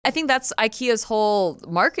I think that's IKEA's whole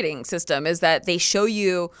marketing system, is that they show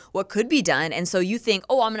you what could be done. And so you think,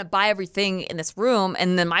 oh, I'm going to buy everything in this room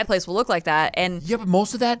and then my place will look like that. And yeah, but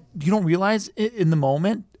most of that, you don't realize in the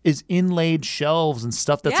moment, is inlaid shelves and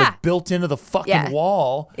stuff that's like built into the fucking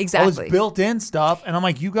wall. Exactly. All this built-in stuff. And I'm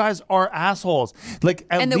like, you guys are assholes. Like,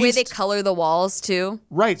 and the way they color the walls too.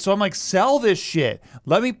 Right. So I'm like, sell this shit.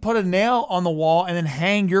 Let me put a nail on the wall and then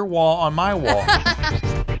hang your wall on my wall.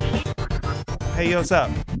 Hey, yo, what's up?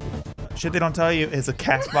 Shit They Don't Tell You is a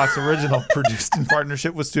Castbox original produced in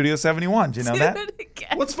partnership with Studio 71. Do you know that?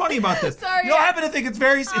 What's funny about this? Sorry, you don't happen to think it's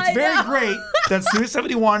very great that Studio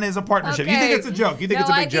 71 is a partnership. Okay. You think it's a joke. You think it's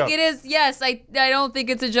a big joke. I think it is. Yes, I don't think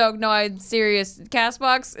it's a joke. No, I'm serious.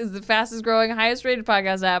 Castbox is the fastest growing, highest rated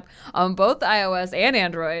podcast app on both iOS and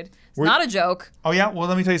Android. It's not a joke. Oh, yeah? Well,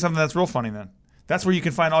 let me tell you something that's real funny then. That's where you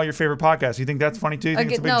can find all your favorite podcasts. You think that's funny too? You think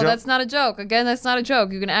it's a big joke? No, that's not a joke. Again, that's not a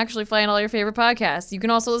joke. You can actually find all your favorite podcasts. You can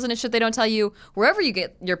also listen to Shit They Don't Tell You wherever you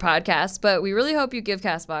get your podcasts, but we really hope you give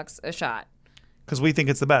CastBox a shot. Because we think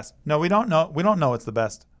it's the best. No, we don't know. We don't know it's the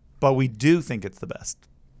best, but we do think it's the best.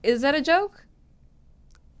 Is that a joke?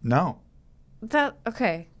 No.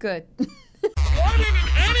 Okay, good. Why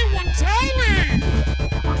didn't anyone tell me?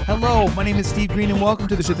 Hello, my name is Steve Green, and welcome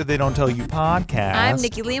to the Shit That They Don't Tell You podcast. I'm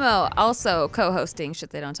Nikki Limo, also co-hosting Shit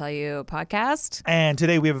They Don't Tell You podcast. And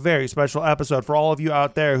today we have a very special episode for all of you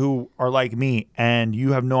out there who are like me, and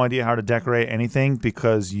you have no idea how to decorate anything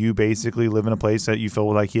because you basically live in a place that you fill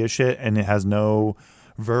with IKEA shit, and it has no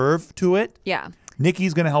verve to it. Yeah.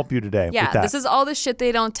 Nikki's going to help you today with that. This is all the shit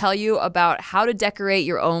they don't tell you about how to decorate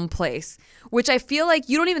your own place, which I feel like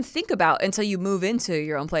you don't even think about until you move into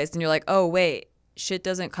your own place, and you're like, oh, wait. Shit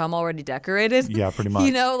doesn't come already decorated. Yeah, pretty much.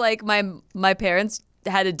 You know, like my parents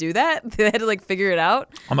had to do that. They had to like figure it out.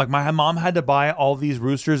 I'm like, my mom had to buy all these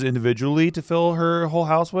roosters individually to fill her whole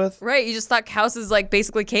house with. Right. You just thought houses like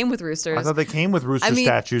basically came with roosters. I thought they came with rooster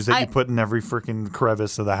statues that you put in every freaking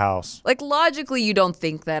crevice of the house. Like logically, you don't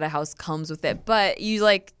think that a house comes with it, but you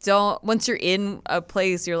like don't. Once you're in a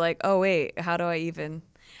place, you're like, oh wait, how do I even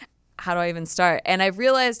start? And I've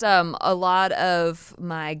realized a lot of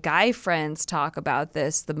my guy friends talk about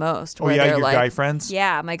this the most. Oh, yeah, your guy friends?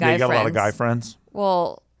 Yeah, my guy friends. You got a lot of guy friends?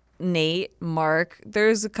 Well, Nate, Mark,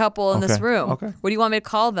 there's a couple in this room. Okay. What do you want me to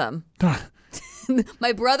call them?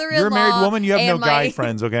 My brother-in-law. You're a married woman. You have no guy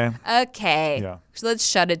friends, okay? Okay. Yeah. So let's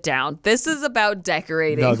shut it down. This is about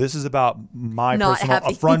decorating. No, this is about my Not personal having-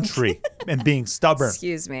 effrontery and being stubborn.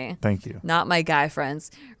 Excuse me. Thank you. Not my guy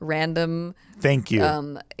friends. Random. Thank you.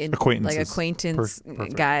 Acquaintances. Like acquaintance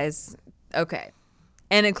Perfect. guys. Okay.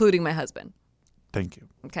 And including my husband. Thank you.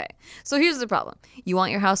 Okay. So here's the problem. You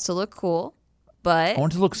want your house to look cool, but I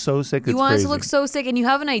want it to look so sick. you want it to look so sick, and you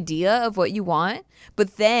have an idea of what you want,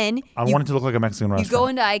 but then I want it to look like a Mexican restaurant. you go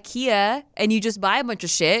into IKEA and you just buy a bunch of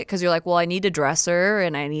shit because you're like, well, I need a dresser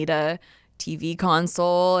and I need a TV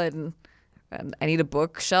console and I need a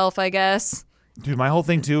bookshelf, I guess. Dude, my whole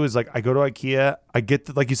thing too is like I go to IKEA, I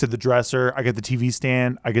get like you said, the dresser, I get the TV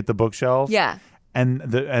stand, I get the bookshelf. Yeah. And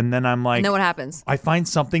then I'm like, And then what happens? I find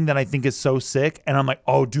something that I think is so sick, and I'm like,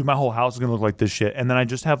 oh, dude, my whole house is gonna look like this shit. And then I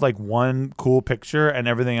just have like one cool picture, and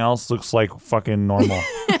everything else looks like fucking normal.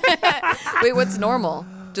 Wait, what's normal?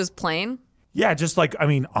 Just plain? Yeah, just like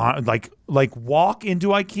like walk into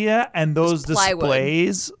IKEA and those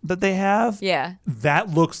displays that they have. Yeah. That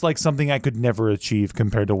looks like something I could never achieve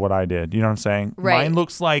compared to what I did. You know what I'm saying? Right. Mine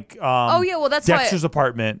looks like well, that's Dexter's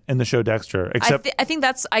apartment in the show Dexter. Except I think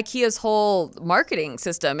that's IKEA's whole marketing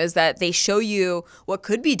system, is that they show you what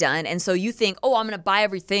could be done, and so you think, oh, I'm going to buy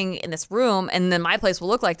everything in this room, and then my place will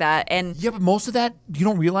look like that. And yeah, but most of that you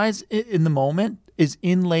don't realize in the moment is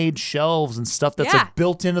inlaid shelves and stuff that's like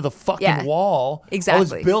built into the fucking wall. Exactly. All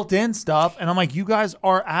this built-in stuff, and I'm like, you guys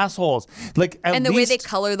are assholes. Like, and the way they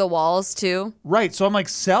color the walls too. Right. So I'm like,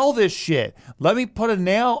 sell this shit. Let me put a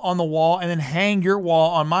nail on the wall and then hang your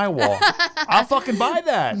wall on my wall. I'll fucking buy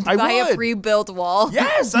that. I buy would. a pre-built wall.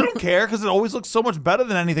 Yes, I don't care because it always looks so much better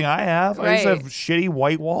than anything I have. I just have shitty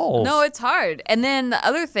white walls. No, it's hard. And then the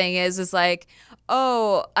other thing is like,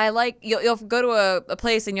 oh, I like, you'll go to a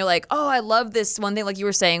place and you're like, oh, I love this one thing, like you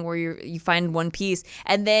were saying, where you find one piece,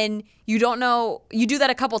 and then you don't know, you do that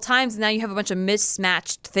a couple times, and now you have a bunch of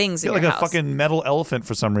mismatched things in your like house. a fucking metal elephant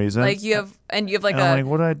for some reason. Like you have like I'm like,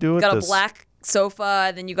 what do I do with got this? a black sofa,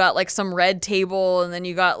 and then you got like some red table, and then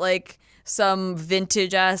you got like some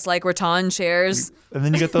vintage ass like rattan chairs. And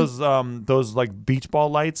then you get those like beach ball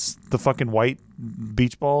lights, the fucking white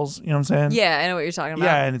beach balls. You know what I'm saying? Yeah, I know what you're talking about.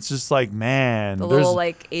 Yeah, and it's just like, man, the little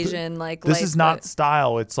like Asian like. This lights, is not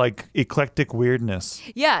style. It's like eclectic weirdness.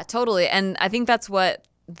 Yeah, totally. And I think that's what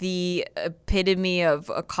the epitome of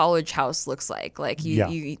a college house looks like. Like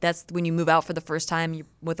you that's when you move out for the first time, you're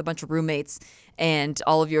with a bunch of roommates, and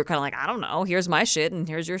all of you are kind of like, I don't know, here's my shit and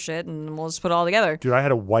here's your shit, and we'll just put it all together. Dude, I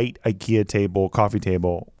had a white IKEA coffee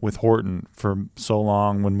table with Horton for so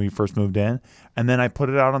long when we first moved in. And then I put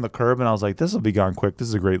it out on the curb and I was like, this will be gone quick. This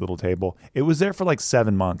is a great little table. It was there for like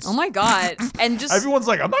 7 months. Oh my God. And just everyone's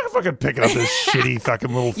like, I'm not fucking picking up this shitty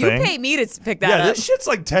fucking little you thing. pay me to pick that up. This shit's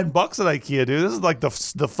like $10 at IKEA, dude. This is like the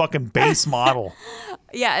fucking base model.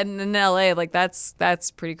 Yeah, and in LA, like that's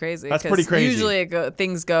pretty crazy. That's 'cause pretty crazy. Usually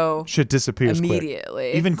things go Shit disappears quick.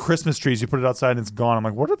 immediately. Even Christmas trees, you put it outside and it's gone. I'm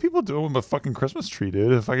like, what are people doing with a fucking Christmas tree,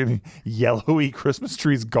 dude? A fucking yellowy Christmas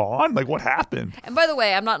tree's gone? Like, what happened? And by the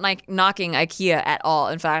way, I'm not like knocking IKEA at all.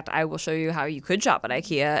 In fact, I will show you how you could shop at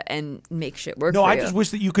IKEA and make shit work. No, for I you. just wish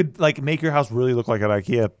that you could like make your house really look like an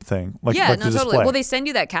IKEA thing. Like, Yeah, like no, the totally. display. Well, they send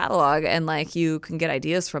you that catalog, and like you can get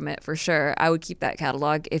ideas from it for sure. I would keep that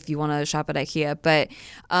catalog if you want to shop at IKEA. But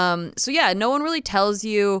so yeah, no one really tells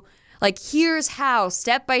you like, here's how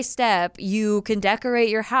step by step you can decorate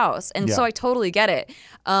your house. And so Yeah. I totally get it.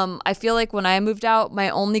 I feel like when I moved out, my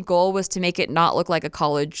only goal was to make it not look like a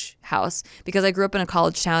college house, because I grew up in a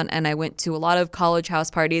college town and I went to a lot of college house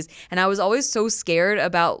parties, and I was always so scared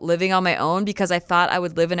about living on my own because I thought I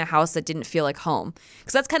would live in a house that didn't feel like home.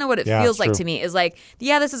 Because that's kind of what it Yeah, feels it's like true. to me, is like,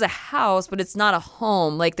 yeah, this is a house, but it's not a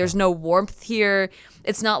home. Like, there's no warmth here.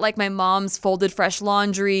 It's not like my mom's folded fresh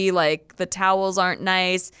laundry. Like, the towels aren't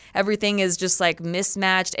nice. Everything is just like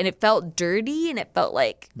mismatched, and it felt dirty, and it felt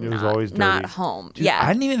like It was always not dirty. home. Dude, yeah.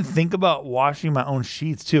 I didn't even think about washing my own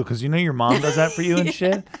sheets too, because you know your mom does that for you and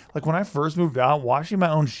shit. Like when I first moved out, washing my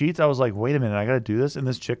own sheets, I was like, wait a minute, I got to do this. And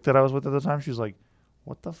this chick that I was with at the time, she was like,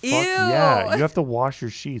 what the fuck? Ew. Yeah, you have to wash your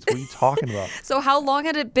sheets. What are you talking about? So how long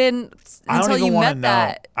had it been I don't until even you want to met know.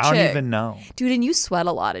 that I don't chick? even know. Dude, and you sweat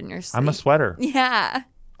a lot in your sleep. I'm a sweater. Yeah.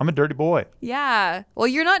 I'm a dirty boy. Yeah. Well,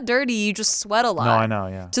 you're not dirty. You just sweat a lot. No, I know,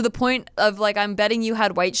 yeah. To the point of like, I'm betting you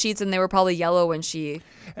had white sheets and they were probably yellow when she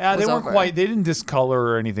Yeah, they was weren't over. quite. They didn't discolor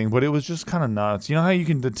or anything, but it was just kind of nuts. You know how you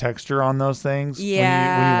can the texture on those things? When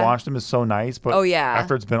Yeah. you wash them is so nice, but Oh, yeah.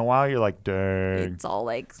 after it's been a while, you're like, dang. It's all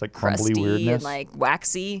like, like crumbly crusty weirdness. and like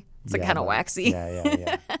waxy. It's like Yeah, kind of but- waxy.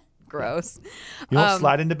 Yeah. Gross. You don't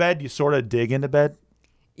slide into bed. You sort of dig into bed.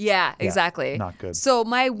 Yeah, exactly. not good. So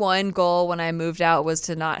my one goal when I moved out was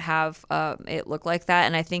to not have it look like that,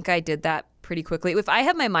 and I think I did that pretty quickly. If I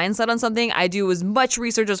have my mind set on something, I do as much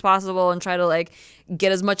research as possible and try to like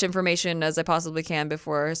get as much information as I possibly can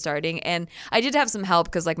before starting. And I did have some help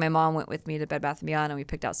because like my mom went with me to Bed Bath & Beyond and we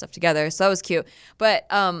picked out stuff together, so that was cute. But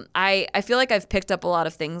I feel like I've picked up a lot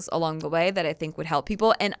of things along the way that I think would help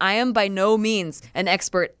people, and I am by no means an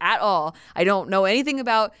expert at all. I don't know anything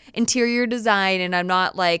about interior design, and I'm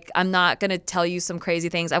not gonna tell you some crazy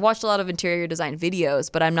things. I've watched a lot of interior design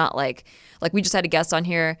videos, but I'm not like we just had a guest on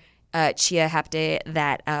here, Chia Hapte,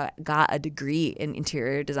 that got a degree in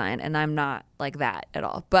interior design, and I'm not like that at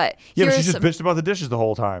all. But Yeah, but here she are just some- bitched about the dishes the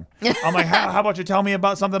whole time. I'm like, how about you tell me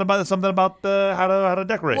about something about the how to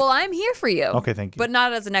decorate? Well, I'm here for you. Okay, thank you. But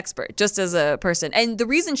not as an expert, just as a person. And the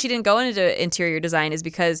reason she didn't go into interior design is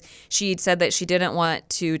because she said that she didn't want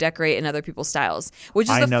to decorate in other people's styles, which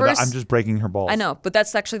is I the know first. that I'm just breaking her balls. I know, but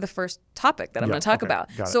that's actually the first topic that I'm Yeah, going to talk okay, about.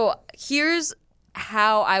 got it. So here's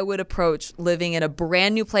how I would approach living in a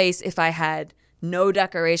brand new place if I had no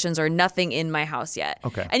decorations or nothing in my house yet.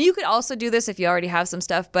 Okay. And you could also do this if you already have some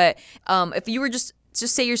stuff, but if you were just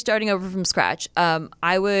say you're starting over from scratch,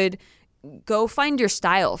 I would go find your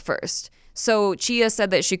style first. So Chia said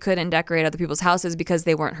that she couldn't decorate other people's houses because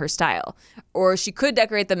they weren't her style. Or she could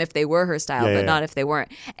decorate them if they were her style, but not if they weren't.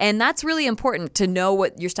 And that's really important to know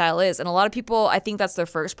what your style is. And a lot of people, I think that's their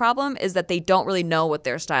first problem, is that they don't really know what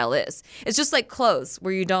their style is. It's just like clothes,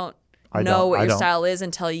 where you don't know what your style is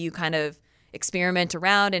until you kind of experiment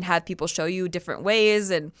around and have people show you different ways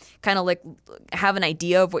and kind of like have an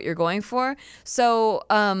idea of what you're going for. So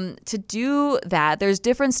to do that, there's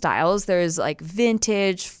different styles. There's like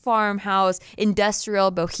vintage, farmhouse,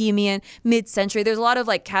 industrial, bohemian, mid-century. There's a lot of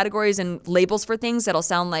like categories and labels for things that'll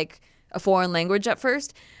sound like a foreign language at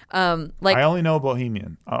first. Like I only know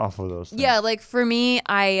Bohemian off of those things. yeah, like for me,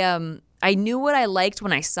 I knew what I liked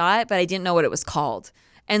when I saw it, but I didn't know what it was called.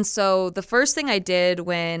 And so the first thing I did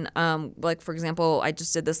when, like, for example, I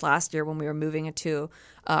just did this last year when we were moving into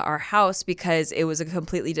our house because it was a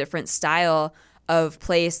completely different style of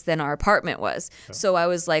place than our apartment was. So I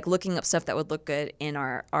was like looking up stuff that would look good in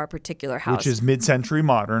our particular house. Which is mid-century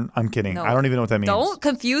modern. I'm kidding. No. I don't even know what that means. Don't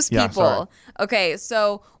confuse Yeah, people. sorry. Okay,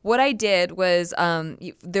 so what I did was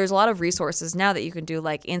there's a lot of resources now that you can do,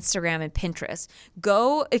 like Instagram and Pinterest.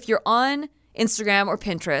 Go, if you're on Instagram or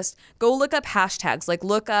Pinterest, go look up hashtags. Like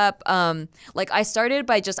look up, like I started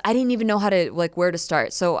by I didn't even know how to, like where to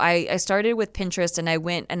start. So I started with Pinterest and I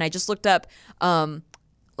went and I just looked up,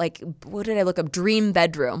 like, what did I look up? Dream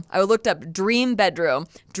bedroom. I looked up dream bedroom,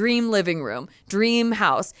 dream living room, dream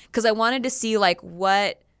house. Cause I wanted to see like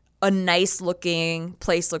what a nice looking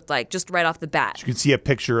place looked like just right off the bat. You can see a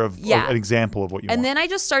picture of an example of what you want. And then I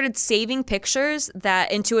just started saving pictures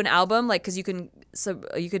that into an album, like, cause you could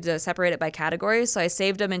separate it by categories. So I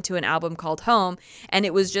saved them into an album called Home, and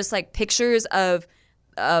it was just like pictures of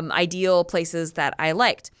ideal places that I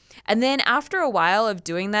liked. And then after a while of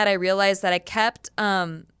doing that, I realized that I kept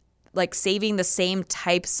like saving the same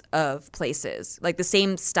types of places, like the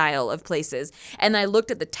same style of places. And I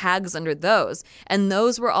looked at the tags under those, and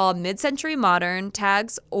those were all mid-century modern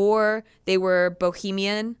tags, or they were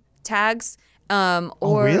bohemian tags.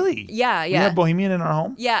 Really? Yeah. We have bohemian in our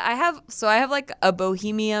home? Yeah, I have like a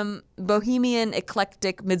bohemian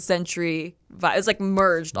eclectic mid-century vibe. It's like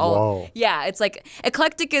merged all. Whoa. Yeah, it's like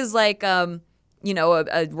eclectic is like a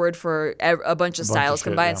word for a bunch of styles shit,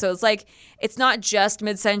 combined. yeah. So it's like it's not just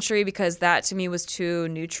mid-century, because that to me was too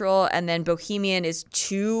neutral, and then bohemian is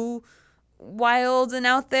too wild and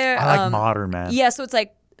out there. I like modern, man. Yeah, so it's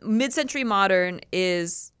like mid-century modern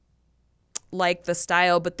is like the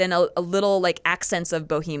style, but then a little like accents of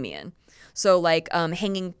bohemian. So like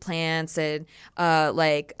hanging plants and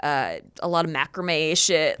like a lot of macrame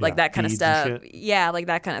shit, like that kind of beads and stuff. shit. Yeah, like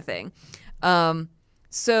that kind of thing.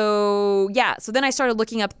 So then I started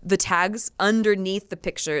looking up the tags underneath the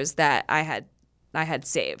pictures that I had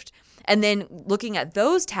saved. And then looking at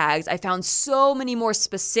those tags, I found so many more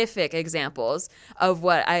specific examples of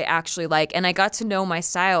what I actually like. And I got to know my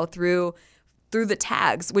style through the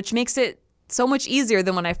tags, which makes it so much easier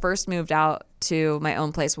than when I first moved out to my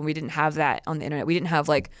own place, when we didn't have that on the internet. We didn't have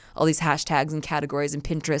like all these hashtags and categories and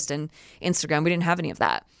Pinterest and Instagram. We didn't have any of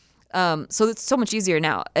that. So it's so much easier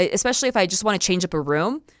now, especially if I just want to change up a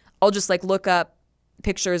room. I'll just like look up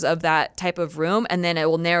pictures of that type of room, and then it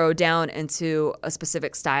will narrow down into a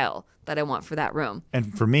specific style that I want for that room.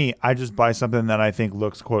 And for me, I just buy something that I think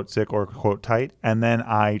looks quote sick or quote tight, and then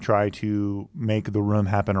I try to make the room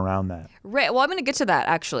happen around that. Right. Well, I'm going to get to that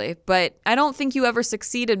actually, but I don't think you ever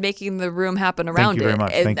succeeded making the room happen around you very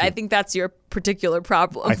much. And Thank you. I think that's your particular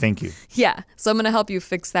problem. I thank you. Yeah. So I'm going to help you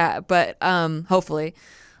fix that, but hopefully.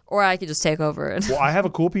 Or I could just take over it. Well, I have a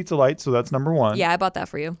cool pizza light, so that's number one. Yeah, I bought that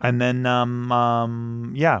for you. And then,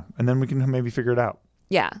 and then we can maybe figure it out.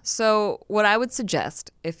 Yeah. So what I would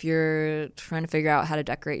suggest if you're trying to figure out how to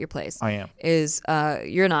decorate your place, I am. Is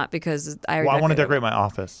you're not, because I already Well, I want to decorated. decorate my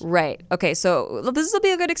office. Right. Okay. So this will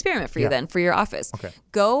be a good experiment for you Yeah. then, for your office. Okay.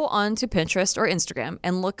 Go onto Pinterest or Instagram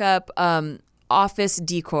and look up office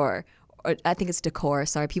decor. Or I think it's decor.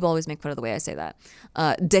 Sorry, people always make fun of the way I say that.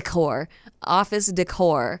 Decor, office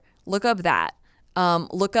decor. Look up that.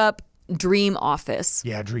 Look up dream office.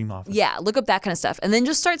 Yeah, dream office. Yeah, look up that kind of stuff. And then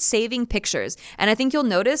just start saving pictures. And I think you'll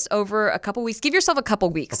notice over a couple weeks, give yourself a couple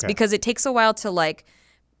weeks, Okay. because it takes a while to like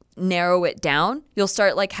narrow it down. You'll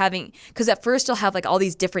start like having, because at first you'll have like all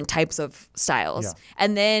these different types of styles. Yeah.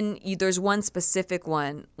 And then there's one specific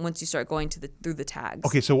one once you start going through the tags.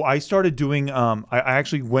 Okay, so I started doing. I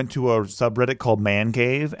actually went to a subreddit called Man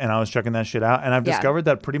Cave, and I was checking that shit out, and I've Yeah. discovered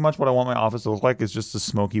that pretty much what I want my office to look like is just a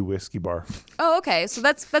smoky whiskey bar. Oh, okay. So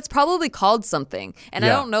that's probably called something, and I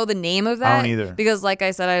Yeah. don't know the name of that. I don't either. Because, like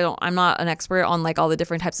I said, I'm not an expert on like all the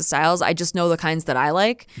different types of styles. I just know the kinds that I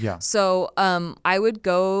like. Yeah. So, I would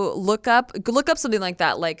go look up something like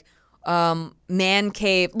that, like man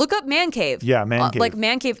cave. Look up man cave. Yeah, man cave. Like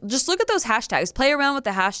man cave. Just look at those hashtags. Play around with the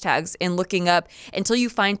hashtags and looking up until you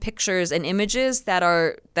find pictures and images that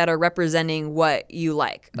are representing what you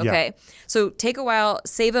like. Okay. So take a while,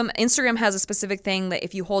 save them. Instagram has a specific thing that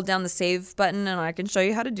if you hold down the save button, and I can show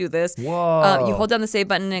you how to do this. Whoa. You hold down the save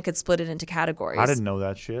button and it could split it into categories. I didn't know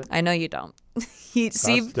that shit. I know you don't.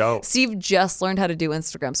 dope. Steve just learned how to do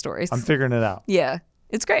Instagram stories. I'm figuring it out. Yeah.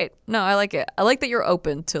 It's great. No, I like it. I like that you're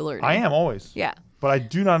open to learning. I am always. Yeah. But I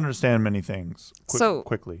do not understand many things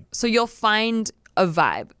quickly. So you'll find a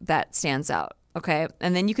vibe that stands out, okay?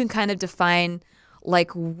 And then you can kind of define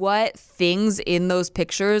like what things in those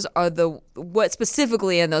pictures are what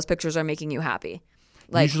specifically in those pictures are making you happy.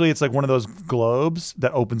 Like, Usually it's like one of those globes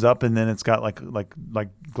that opens up and then it's got like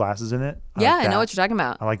glasses in it. yeah, like I know that. what you're talking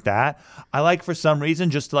about. I like that. I like, for some reason,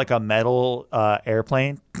 just like a metal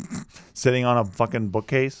airplane sitting on a fucking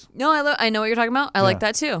bookcase. No, I know what you're talking about. I like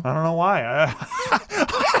that too. I don't know why.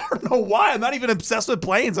 I don't know why. I'm not even obsessed with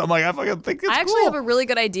planes. I'm like, I fucking think it's I actually cool. have a really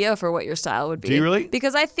good idea for what your style would be. Do you really?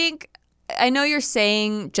 Because I think I know you're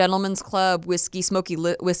saying gentleman's club, whiskey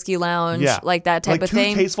lounge, Yeah. like that type like of too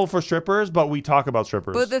thing. tasteful for strippers, but we talk about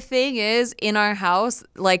strippers. But the thing is, in our house,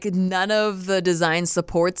 like none of the design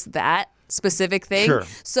supports that specific thing. Sure.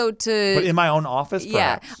 So But in my own office,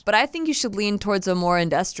 yeah, perhaps. but I think you should lean towards a more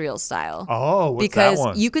industrial style. Oh, what's because that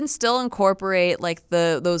one? you can still incorporate like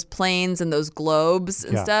those planes and those globes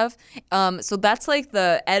and Yeah. stuff. So that's like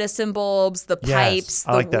the Edison bulbs, the Yes, pipes,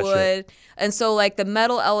 I the like that wood, shit. and so like the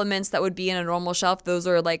metal elements that would be in a normal shelf, those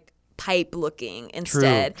are like pipe looking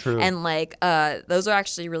instead. True. And like those are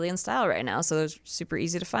actually really in style right now, so they're super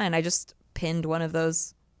easy to find. I just pinned one of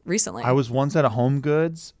those recently. I was once at a Home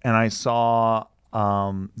Goods and I saw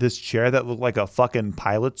this chair that looked like a fucking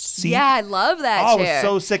pilot's seat. Yeah, I love that Oh, it was chair.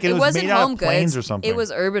 so sick. And it was wasn't made out of Home planes Goods, or something. It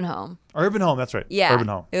was Urban Home. Urban Home, that's right. Yeah, Urban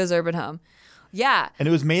Home. It was Urban Home. Yeah. And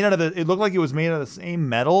it was made out of it looked like it was made out of the same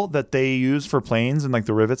metal that they use for planes and like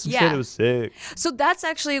the rivets and shit. Yeah. It was sick. So that's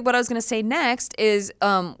actually what I was going to say next is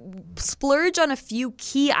splurge on a few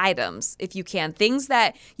key items if you can. Things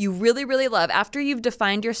that you really, really love. After you've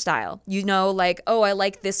defined your style, you know, like, oh, I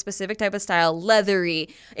like this specific type of style, leathery,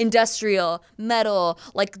 industrial, metal,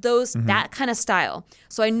 like those, that kind of style.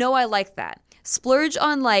 So I know I like that. Splurge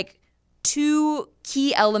on like 2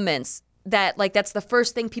 key elements that like that's the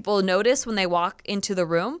first thing people notice when they walk into the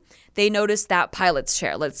room. They notice that pilot's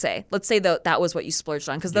chair, let's say that was what you splurged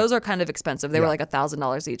on, because those are kind of expensive. They were like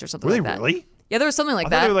 $1,000 each or something Were like they that. really? Yeah, there was something like I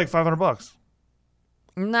that. thought they were like $500.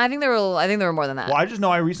 No, I think they were more than that. Well, I just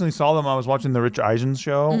know I recently saw them. I was watching the Rich Eisen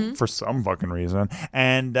show Mm-hmm. for some fucking reason,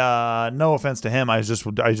 and no offense to him, I just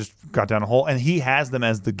got down a hole, and he has them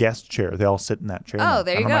as the guest chair. They all sit in that chair. Oh, now.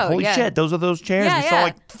 there And you I'm like, go, holy yeah. shit, those are those chairs Yeah, we saw yeah.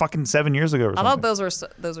 like fucking 7 years ago or I something. thought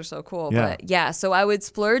those were so cool. Yeah. But yeah, so I would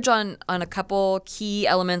splurge on a couple key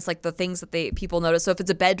elements, like the things that people notice. So if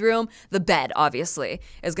it's a bedroom, the bed obviously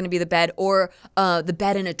is going to be the bed, or the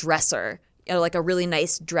bed and a dresser. You know, like a really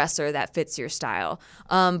nice dresser that fits your style.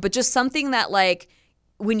 But just something that like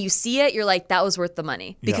when you see it, you're like, that was worth the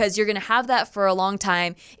money, because you're going to have that for a long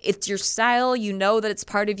time. It's your style. You know that it's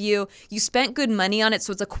part of you. You spent good money on it.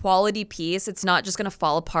 So it's a quality piece. It's not just going to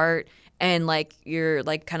fall apart and like you're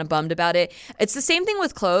like kind of bummed about it. It's the same thing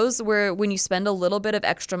with clothes, where when you spend a little bit of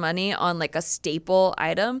extra money on like a staple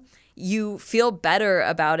item, you feel better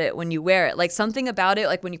about it when you wear it. Like something about it,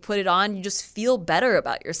 like when you put it on, you just feel better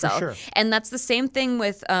about yourself. sure. And that's the same thing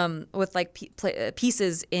with like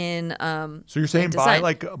pieces in So you're saying in buy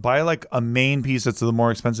design. like a main piece that's the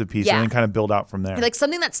more expensive piece, Yeah. and then kind of build out from there. like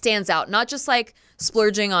something that stands out, not just like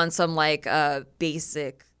splurging on some like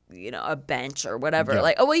basic, you know, a bench or whatever. Yeah.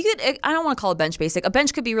 Like, oh, well, you could, I don't want to call a bench basic. A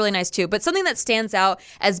bench could be really nice too, but something that stands out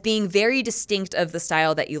as being very distinct of the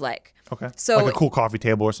style that you like. Okay. So like a cool coffee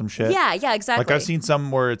table or some shit. Yeah, exactly. Like I've seen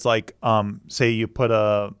some where it's like, say you put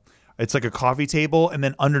it's like a coffee table, and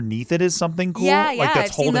then underneath it is something cool. Yeah, like yeah, that's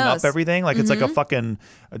I've seen holding up those. everything. Like it's like a fucking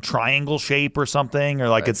triangle shape or something, or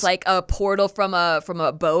like it's like a portal from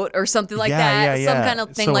a boat or something like that. Yeah, Some yeah. kind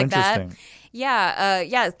of thing So like that. interesting.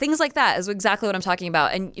 Yeah, things like that is exactly what I'm talking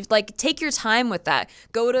about. And like, take your time with that.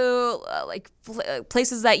 Go to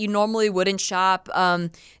places that you normally wouldn't shop.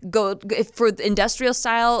 For industrial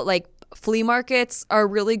style, like flea markets are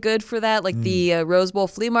really good for that. Like the Rose Bowl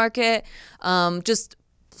flea market. Just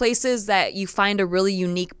places that you find a really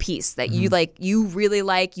unique piece that you like, you really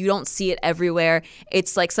like. You don't see it everywhere.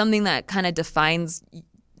 It's like something that kind of defines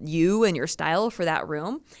you and your style for that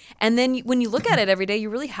room, and then when you look at it every day, you're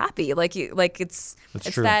really happy. It's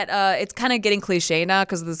true. that it's kind of getting cliche now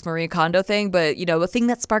because of this Marie Kondo thing, but you know, a thing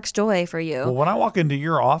that sparks joy for you. Well, when I walk into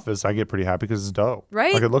your office, I get pretty happy because it's dope.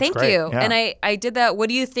 Right? Like it looks Thank great. you. Yeah. And I did that. What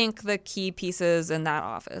do you think the key pieces in that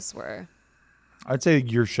office were? I'd say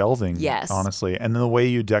your shelving. Yes. Honestly, and then the way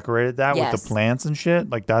you decorated that with Yes. the plants and shit,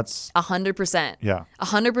 like that's 100%. Yeah.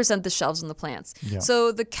 100% the shelves and the plants.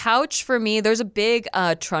 So the couch for me, there's a big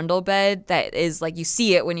trundle bed that is like, you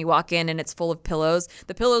see it when you walk in and it's full of pillows.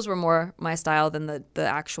 The pillows were more my style than the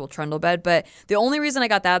actual trundle bed. But the only reason I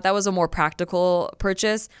got that was a more practical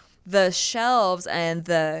purchase. The shelves and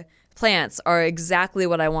the plants are exactly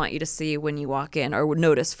what I want you to see when you walk in or would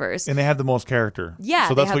notice first. and they have the most character. Yeah,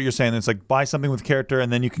 So they that's have- what you're saying. It's like buy something with character,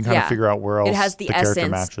 and then you can kind of figure out where else it has the character essence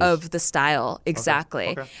matches. of the style. Exactly.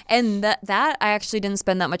 Okay. And that I actually didn't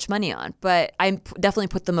spend that much money on, but I definitely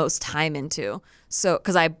put the most time into. So,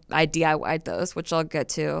 because I DIY'd those, which I'll get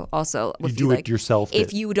to also. You do it yourself.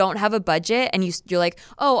 If you don't have a budget and you're like,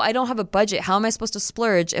 oh, I don't have a budget, how am I supposed to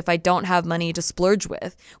splurge if I don't have money to splurge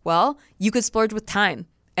with? Well, you could splurge with time.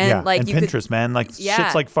 And like and you Pinterest, could, man, like Yeah.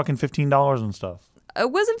 shit's like fucking $15 and stuff. it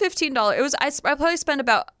wasn't $15. It was I probably spent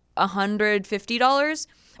about $150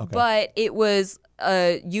 but it was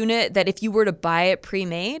a unit that if you were to buy it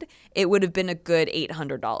pre-made, it would have been a good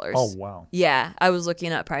 $800. Oh, wow. Yeah, I was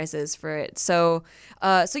looking at prices for it. So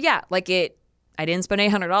yeah, like I didn't spend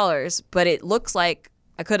 $800, but it looks like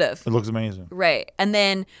I could have. It looks amazing. Right. And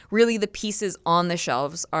then really the pieces on the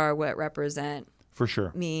shelves are what represent For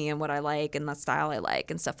sure. me and what I like and the style I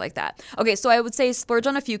like and stuff like that. Okay, so I would say splurge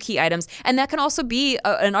on a few key items, and that can also be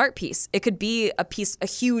an art piece. It could be a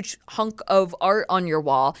huge hunk of art on your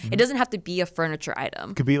wall. It doesn't have to be a furniture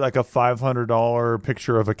item. Could be like a $500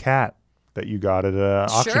 picture of a cat that you got at an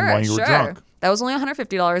auction while you were drunk. That was only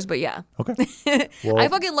 $150, but yeah. Okay. I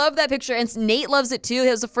fucking love that picture, and Nate loves it too.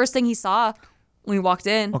 It was the first thing he saw when he walked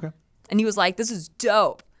in. Okay. And he was like, "This is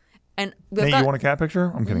dope." And Nate, you want a cat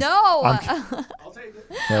picture? I'm kidding. No. I'll take it.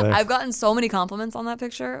 Yeah, I've gotten so many compliments on that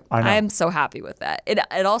picture. I know. I'm so happy with that.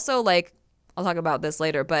 It also, like, I'll talk about this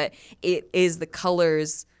later, but it is the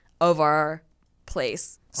colors of our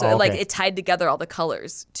place. So like it tied together all the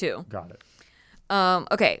colors too. Got it.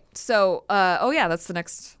 Okay, so that's the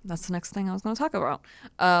next thing I was going to talk about.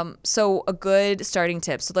 So a good starting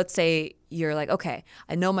tip. So let's say you're like, okay,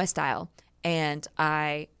 I know my style, and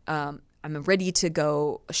I'm ready to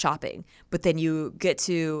go shopping, but then you get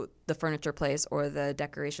to the furniture place or the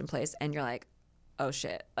decoration place, and you're like, oh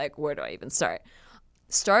shit, like where do I even start?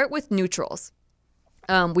 Start with neutrals.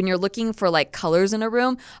 When you're looking for like colors in a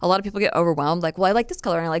room, a lot of people get overwhelmed. Like, well, I like this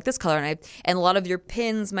color and I like this color, and a lot of your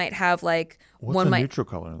pins might have like What's a neutral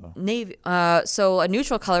color though? Navy. So a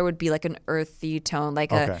neutral color would be like an earthy tone,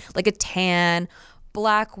 like a tan,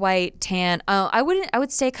 black, white, tan. I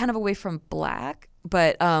would stay kind of away from black,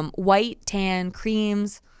 but white, tan,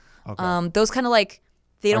 creams. Okay. Those kind of like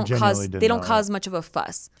they don't cause that. much of a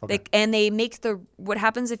fuss. Okay. They make what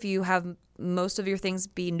happens if you have most of your things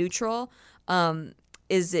be neutral.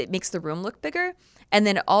 Is it makes the room look bigger, and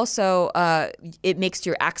then also it makes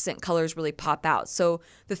your accent colors really pop out. So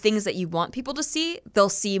the things that you want people to see, they'll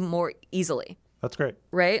see more easily. That's great.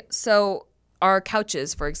 Right? So our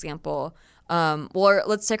couches, for example, or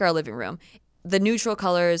let's take our living room. The neutral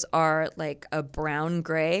colors are like a brown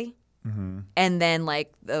gray, and then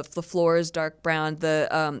like the floor is dark brown.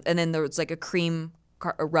 And then there's like a cream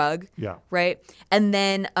a rug. Yeah. Right. And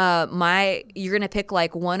then you're gonna pick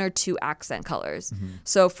like one or two accent colors.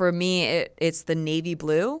 So for me, it's the navy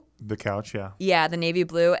blue. The couch, yeah. Yeah, the navy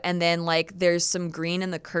blue, and then like there's some green in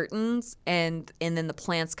the curtains, and then the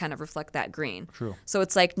plants kind of reflect that green. True. So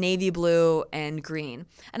it's like navy blue and green.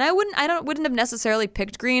 And I wouldn't have necessarily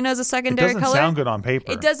picked green as a secondary It color. doesn't sound good on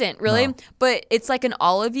paper. It doesn't really, No. but it's like an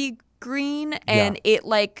olivey green, and it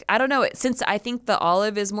like I don't know. Since I think the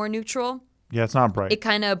olive is more neutral. Yeah, it's not bright. It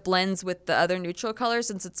kind of blends with the other neutral colors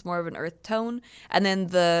since it's more of an earth tone, and then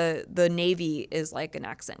the navy is like an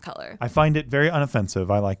accent color. I find it very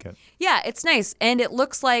unoffensive. I like it. Yeah, it's nice, and it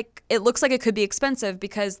looks like it could be expensive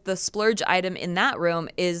because the splurge item in that room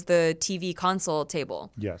is the TV console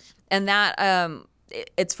table. Yes. And that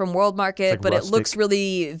it's from World Market, like but rustic. it looks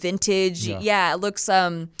really vintage. Yeah, it looks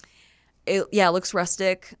it looks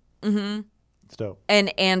rustic. It's dope.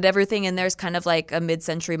 And everything in there is kind of like a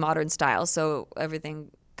mid-century modern style, so everything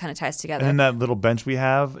kind of ties together. And then that little bench we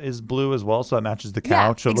have is blue as well, so that matches the Yeah,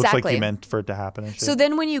 couch. So it looks like exactly. you meant for it to happen and shit. So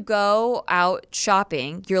then when you go out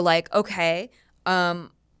shopping, you're like, okay,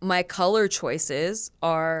 my color choices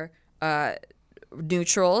are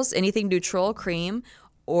neutrals, anything neutral, cream,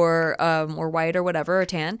 or white or whatever, or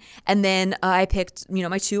tan. And then I picked,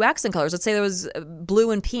 my two accent colors. Let's say there was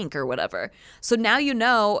blue and pink or whatever. So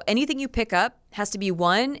now anything you pick up has to be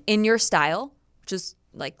one in your style, which is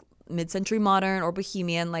like mid-century modern or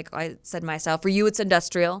bohemian, like I said myself. For you, it's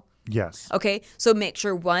industrial. Yes. Okay, so make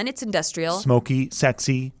sure one, it's industrial. Smoky,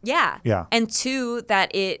 sexy. Yeah. Yeah. And two,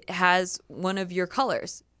 that it has one of your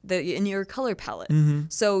colors in your color palette.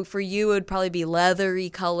 So for you, it would probably be leathery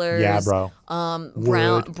colors. Yeah, bro.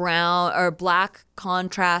 Brown or black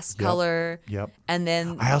contrast color. Yep. And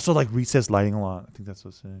then I also like recessed lighting a lot. I think that's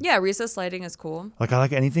what's in. yeah, recessed lighting is cool. Like I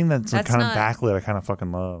like anything that's like That's kind of not- backlit. I kind of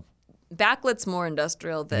fucking love. Backlit's more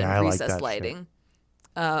industrial than Yeah, I like recessed that lighting.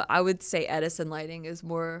 I would say Edison lighting is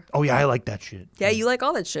more. Oh yeah, I like that shit. Yeah, you like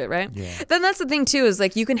all that shit, right? Yeah. Then that's the thing too, is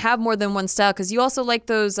like you can have more than one style because you also like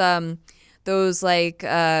those like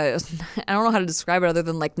I don't know how to describe it other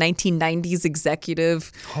than like 1990s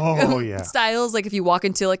executive Oh yeah. styles. Like if you walk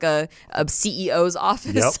into like a CEO's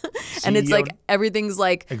office Yep. and it's like CEO. everything's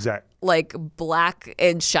like Exact. black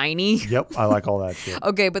and shiny. Yep. I like all that shit.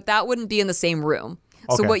 Okay, but that wouldn't be in the same room.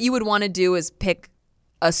 So Okay. what you would want to do is pick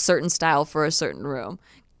a certain style for a certain room.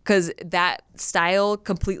 because that style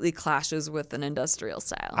completely clashes with an industrial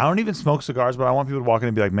style. I don't even smoke cigars, but I want people to walk in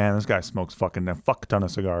and be like, man, this guy smokes fucking a fuck ton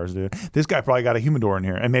of cigars, dude. This guy probably got a humidor in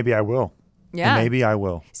here, and maybe I will. Yeah. And maybe I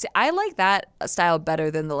will. See, I like that style better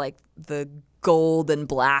than the gold and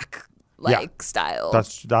black style.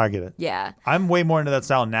 I get it. Yeah. I'm way more into that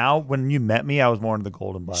style now. When you met me, I was more into the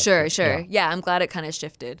gold and black. Sure. Yeah. Yeah, I'm glad it kind of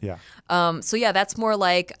shifted. Yeah. So yeah, that's more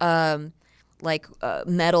like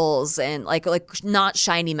metals and like not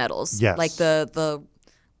shiny metals. Yes. Like the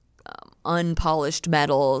unpolished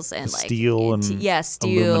metals and like steel and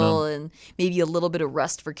steel aluminum. and maybe a little bit of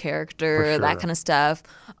rust for character, For sure. that kind of stuff.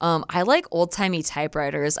 I like old timey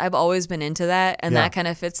typewriters. I've always been into that, and Yeah. that kind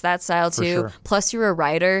of fits that style too. sure. Plus, you're a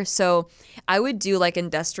writer, so I would do like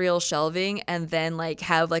industrial shelving and then like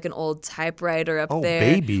have like an old typewriter up Oh, there,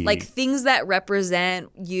 baby. like things that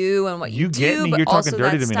represent you and what you, You get do, me. but You're also talking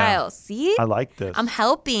dirty that to me now. style. See, I like this. I'm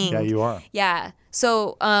helping. Yeah, you are. Yeah.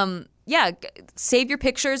 So, save your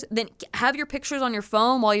pictures, then have your pictures on your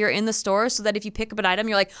phone while you're in the store so that if you pick up an item,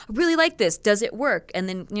 you're like, I really like this. Does it work? And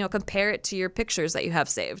then, compare it to your pictures that you have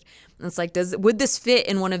saved. And it's like, would this fit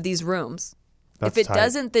in one of these rooms? That's if it tight.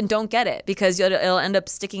 doesn't, then don't get it because it'll end up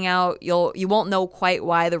sticking out. You won't know quite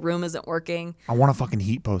why the room isn't working. I want a fucking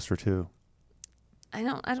heat poster too. I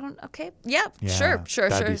don't. Okay. Yeah. Yeah, Sure.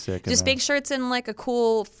 that'd be sick in Just there. make sure it's in like a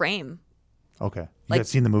cool frame. Okay. You Like- guys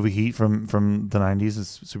seen the movie Heat from the 90s?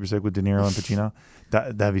 It's super sick with De Niro and Pacino.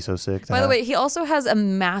 That'd be so sick. By the way, he also has a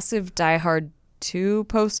massive Die Hard 2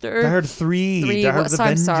 poster. Die Hard 3. Three, Die Hard the so I'm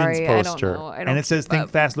Vengeance sorry, I don't poster. know. I don't And it says keep Think up.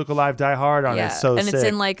 Fast, Look Alive, Die Hard on it. It's so and sick. it's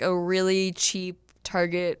in like a really cheap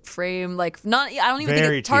Target frame. Like not, I don't even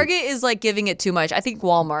Very think Target is like giving it too much. I think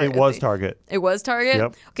Walmart. It was Target. It was Target.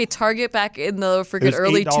 Yep. Okay, Target back in the It freaking was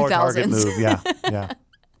early $8 Target 2000s. move. Yeah.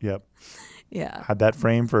 Yep. Yeah. Had that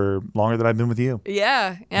frame for longer than I've been with you.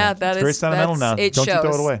 Yeah. That It's is very sentimental now. It Don't shows. you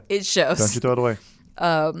throw it away. It shows. Don't you throw it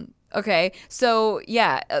away. Okay, so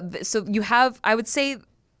yeah, so you have, I would say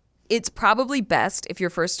it's probably best if you're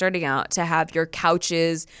first starting out to have your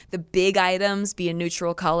couches, the big items be a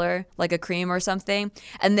neutral color, like a cream or something.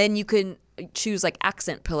 And then you can choose like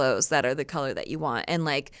accent pillows that are the color that you want. And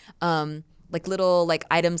like little like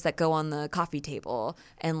items that go on the coffee table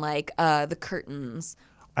and like the curtains.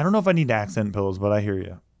 I don't know if I need accent pillows, but I hear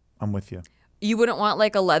you. I'm with you. You wouldn't want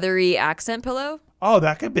like a leathery accent pillow? Oh,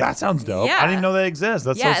 that sounds dope. Yeah. I didn't even know that exists.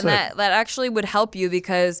 That's Yeah, so and sick. that actually would help you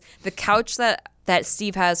because the couch that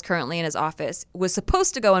Steve has currently in his office was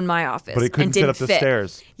supposed to go in my office, But it couldn't and fit didn't up the fit.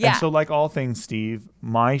 stairs. Yeah. And so, like all things, Steve,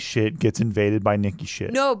 my shit gets invaded by Nikki's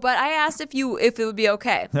shit. No, but I asked if it would be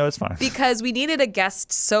okay. No, it's fine. Because we needed a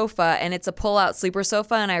guest sofa, and it's a pull-out sleeper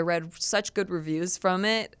sofa, and I read such good reviews from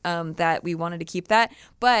it that we wanted to keep that.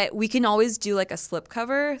 But we can always do like a slip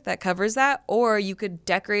cover that covers that, or you could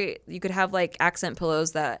decorate. You could have like accent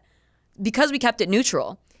pillows that, because we kept it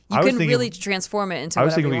neutral, you I was can thinking- really transform it into I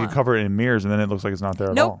was whatever thinking you we want. could cover it in mirrors, and then it looks like it's not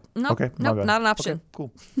there at all. Nope. Okay. my bad. Not an option. Okay,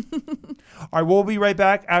 cool. All right, we'll be right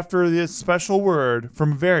back after this special word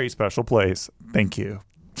from a very special place. Thank you.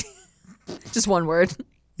 Just one word.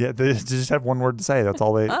 Yeah, they just have one word to say. That's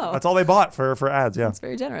all they. Oh. That's all they bought for ads. Yeah. It's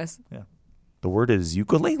very generous. The word is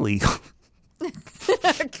ukulele.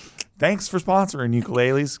 Thanks for sponsoring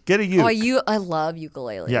ukuleles. Get a uke. I love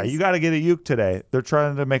ukuleles. Yeah, you got to get a uke today. They're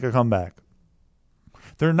trying to make a comeback.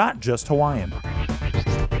 They're not just Hawaiian.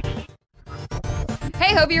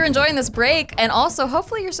 Hey, hope you're enjoying this break. And also,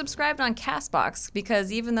 hopefully you're subscribed on CastBox,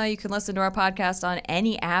 because even though you can listen to our podcast on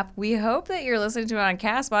any app, we hope that you're listening to it on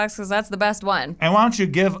CastBox because that's the best one. And why don't you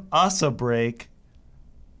give us a break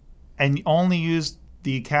and only use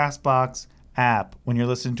the CastBox app when you're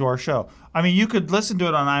listening to our show? I mean, you could listen to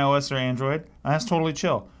it on iOS or Android, and that's totally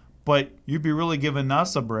chill. But you'd be really giving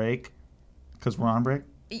us a break because we're on break.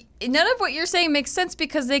 None of what you're saying makes sense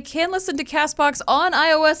because they can listen to CastBox on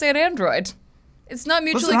iOS and Android. It's not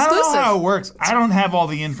mutually Listen, I don't exclusive. know how it works. I don't have all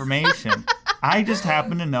the information. I just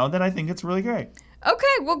happen to know that I think it's really great.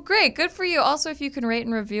 Okay, well, great. Good for you. Also, if you can rate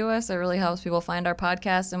and review us, it really helps people find our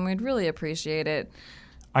podcast, and we'd really appreciate it.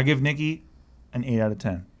 I give Nikki an 8 out of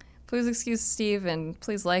 10. Please excuse Steve, and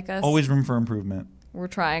please like us. Always room for improvement. We're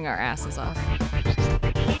trying our asses off.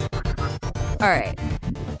 All right.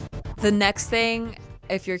 The next thing,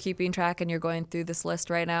 if you're keeping track and you're going through this list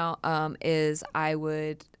right now, is I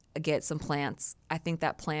would get some plants. I think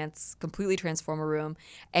that plants completely transform a room.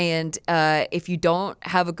 And if you don't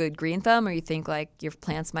have a good green thumb, or you think like your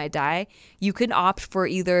plants might die, you can opt for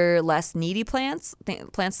either less needy plants,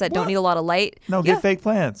 plants that don't need a lot of light. No, get fake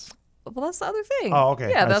plants. Well, that's the other thing. Oh, okay.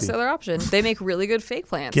 Yeah, I that's see. the other option. They make really good fake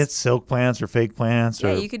plants. Get silk plants or fake plants Yeah,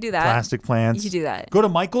 or you could do that. plastic plants. You could do that. Go to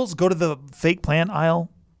Michael's. Go to the fake plant aisle.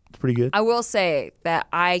 It's pretty good. I will say that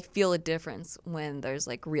I feel a difference when there's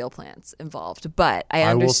like real plants involved, but I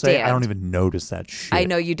understand. I will say I don't even notice that shit. I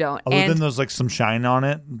know you don't. Other And than there's like some shine on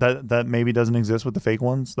it that maybe doesn't exist with the fake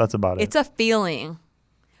ones. That's about it. it's a feeling,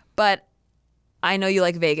 but I know you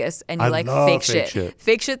like Vegas and you I like love fake fake shit. shit.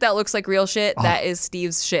 Fake shit that looks like real shit. That is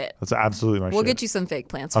Steve's shit. That's absolutely my We'll shit. get you some fake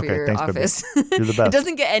plants for Okay, your thanks, baby. office. You're the best. It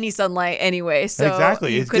doesn't get any sunlight anyway, so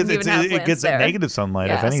Exactly. you couldn't even have it plants gets there. negative sunlight,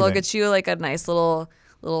 if Yeah, anything. so I'll get you like a nice little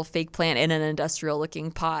fake plant in an industrial looking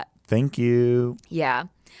pot. Thank you. Yeah.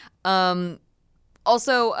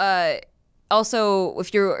 Also,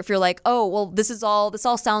 if you're like, oh well, this all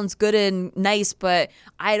sounds good and nice, but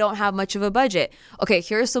I don't have much of a budget. Okay,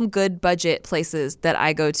 here are some good budget places that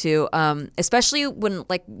I go to. Especially when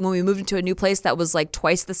we moved into a new place that was like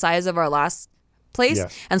twice the size of our last place,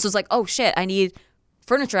 Yes. and so it's like, oh shit, I need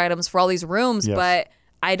furniture items for all these rooms, Yes. but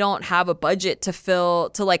I don't have a budget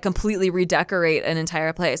to like completely redecorate an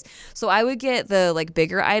entire place. So I would get the like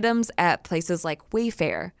bigger items at places like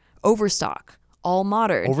Wayfair, Overstock, All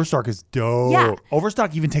Modern. Overstock is dope. Yeah.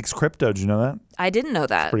 Overstock even takes crypto. Did you know that? I didn't know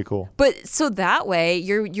that. Pretty cool. But so that way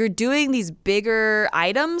you're doing these bigger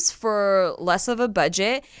items for less of a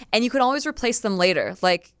budget, and you can always replace them later.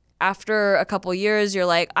 Like after a couple years, you're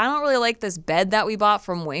like, I don't really like this bed that we bought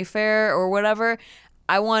from Wayfair or whatever.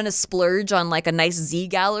 I want to splurge on like a nice Z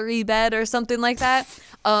Gallery bed or something like that.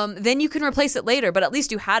 Then you can replace it later, but at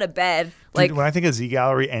least you had a bed. Like Dude, when I think of Z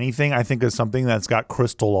Gallery, anything, I think of something that's got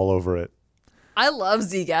crystal all over it. I love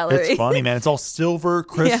Z Gallery. It's funny, man. It's all silver,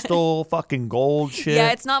 crystal, fucking gold shit.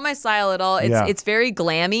 Yeah, it's not my style at all. It's very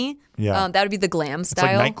glammy. Yeah. That would be the glam It's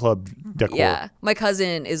style. like nightclub decor. Yeah, my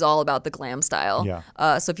cousin is all about the glam style.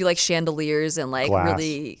 Yeah. So if you like chandeliers and like Glass.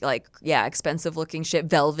 really like expensive looking shit,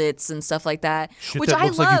 velvets and stuff like that, Shit which that I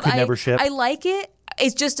looks love. like you could never ship. I like it.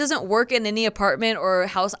 It just doesn't work in any apartment or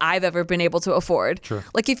house I've ever been able to afford. Sure.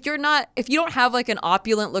 Like if you don't have like an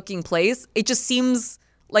opulent looking place, it just seems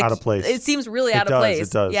like Out of place. It seems really out of place.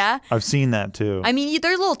 It does. Yeah. I've seen that too. I mean,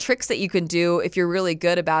 there's little tricks that you can do if you're really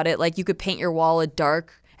good about it. Like you could paint your wall a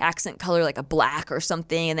dark accent color, like a black or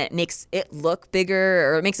something, and that makes it look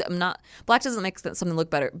bigger, or it makes it black doesn't make something look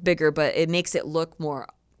bigger, but it makes it look more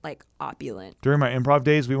like opulent. During my improv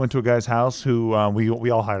days, we went to a guy's house who we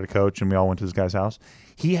all hired a coach and we all went to this guy's house.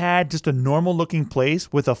 He had just a normal looking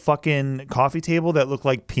place with a fucking coffee table that looked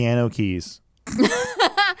like piano keys.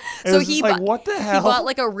 So was just like, what the hell? He bought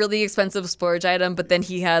like a really expensive splurge item, but then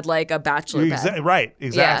he had like a bachelor pad. Right,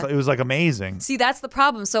 exactly. Yeah. It was like amazing. See, that's the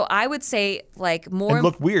problem. So I would say like more It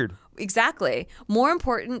looked weird. Exactly. More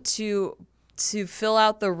important to fill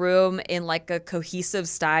out the room in like a cohesive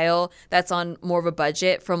style that's on more of a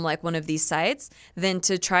budget from like one of these sites than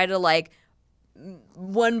to try to like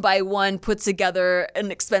one by one put together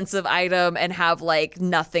an expensive item and have like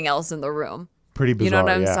nothing else in the room. Pretty bizarre. You know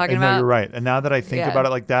what I'm yeah. talking And no, about? you're right. And now that I think Yeah. about it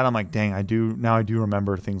like that, I'm like, dang, I do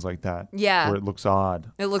remember things like that. Yeah. Where it looks odd.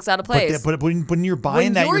 It looks out of place. But when you're buying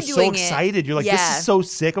When that, you're you're so doing it, excited. You're like, this yeah. Mm-hmm. is so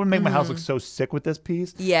sick. I'm gonna make my house look so sick with this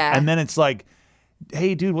piece. Yeah. And then it's like,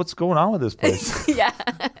 hey, dude, what's going on with this place? Yeah.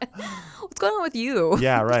 What's going on with you?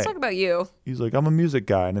 Yeah, right. Let's talk about you. He's like, I'm a music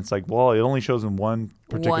guy, and it's like, well, it only shows in one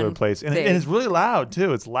particular One place, and thing. it's really loud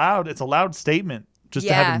too. It's loud. It's a loud statement just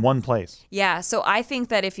to have Yeah. in one place. Yeah, so I think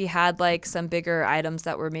that if he had like some bigger items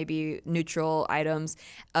that were maybe neutral items,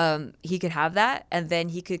 he could have that, and then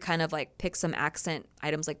he could kind of like pick some accent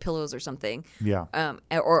items like pillows or something, Yeah.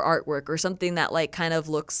 or artwork or something that like kind of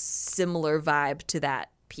looks similar vibe to that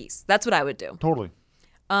piece. That's what I would do. Totally.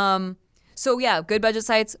 So yeah, good budget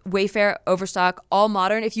sites, Wayfair, Overstock, All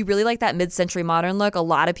Modern. If you really like that mid-century modern look, a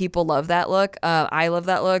lot of people love that look. I love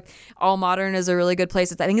that look. All Modern is a really good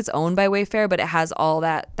place. I think it's owned by Wayfair, but it has all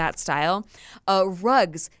that style.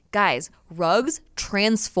 Rugs, guys, rugs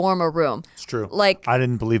transform a room. It's true. Like I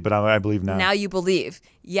didn't believe, but I believe now. now you believe.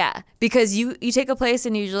 Yeah, because you take a place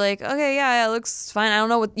and you're like, okay, yeah, it looks fine. I don't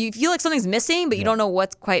know what you feel like something's missing, but you don't know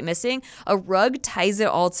what's quite missing. A rug ties it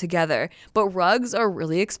all together, but rugs are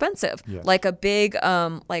really expensive. Yes. Like a big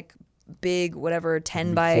big whatever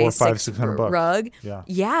 10 by 400, 500, 6 600 bucks. rug.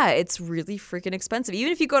 Yeah. It's really freaking expensive.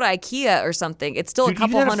 Even if you go to IKEA or something, it's still Dude, a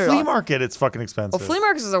couple even at hundred. a flea market, it's fucking expensive. Well, flea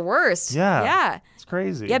markets are the worst. Yeah. Yeah. It's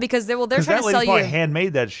crazy. Yeah, because they're trying that to lady sell probably you.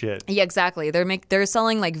 handmade that shit. Yeah, exactly. They're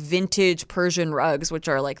selling like vintage Persian rugs, which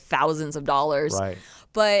are like thousands of dollars. Right.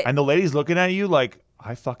 But And the lady's looking at you like,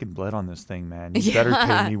 I fucking bled on this thing, man. You better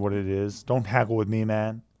pay me what it is. Don't haggle with me,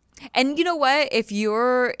 man. and you know what? If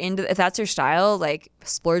that's your style, like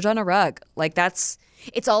splurge on a rug. Like that's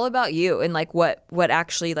it's all about you and like what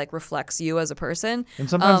actually like reflects you as a person. And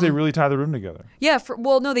sometimes they really tie the room together. Yeah,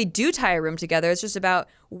 no, they do tie a room together. It's just about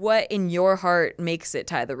what in your heart makes it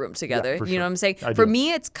tie the room together. for You know sure. what I'm saying? I For do.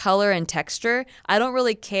 me, it's color and texture. I don't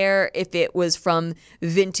really care if it was from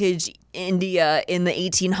vintage India in the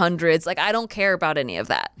 1800s. Like, I don't care about any of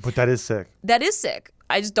that. But that is sick. That is sick.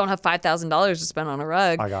 I just don't have $5,000 to spend on a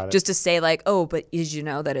rug. I got it. Just to say like, oh, but did you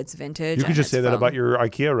know that it's vintage? You could and just it's say that from- about your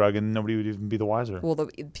IKEA rug and nobody would even be the wiser. Well, the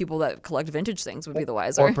people that collect vintage things would be the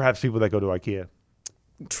wiser. Or perhaps people that go to IKEA.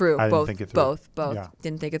 True. I didn't both. think it through. Both. Yeah.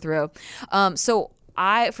 Didn't think it through. So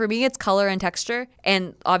for me, it's color and texture,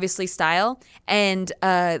 and obviously style. And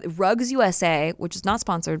Rugs USA, which is not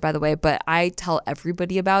sponsored by the way, but I tell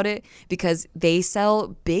everybody about it because they sell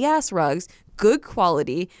big ass rugs, good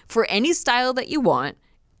quality for any style that you want,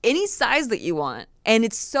 any size that you want, and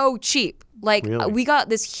it's so cheap. Like Really? we got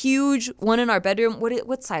this huge one in our bedroom.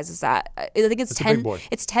 What size is that? I think it's a 10. big boy.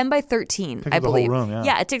 It's 10 by 13. Takes I up the whole believe. room,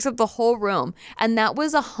 yeah. It takes up the whole room, and that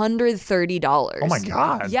was $130. Oh my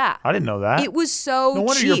God. Yeah. I didn't know that. It was so No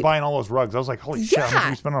wonder cheap. you're buying all those rugs. I was like, holy shit, how much are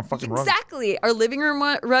you spending on a fucking rug? Exactly. Our living room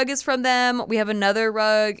rug is from them. We have another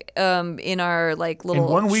rug in our like In little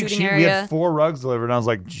 1 week, shooting we area. had 4 rugs delivered, and I was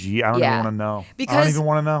like, gee, I don't Yeah. even want to know. I Because- don't even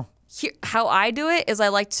want to know. How I do it is I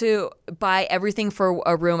like to buy everything for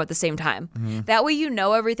a room at the same time. That way you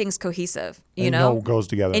know everything's cohesive. You And know? it all goes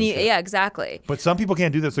together. And and shit. yeah, exactly. But some people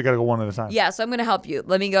can't do this, so they got to go one at a time. Yeah, so I'm gonna help you.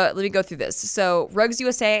 Let me go through this. So Rugs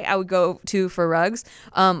USA, I would go to for rugs.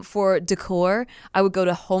 For decor, I would go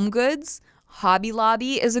to Home Goods. Hobby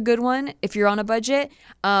Lobby is a good one if you're on a budget.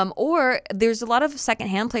 Or there's a lot of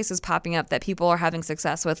secondhand places popping up that people are having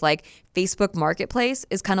success with. Like Facebook Marketplace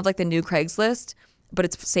is kind of like the new Craigslist, but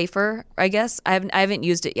it's safer, I guess. I haven't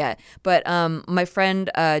used it yet. But my friend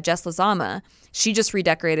Jess Lazama, she just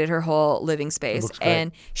redecorated her whole living space, looks great.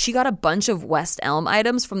 and she got a bunch of West Elm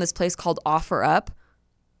items from this place called Offer Up.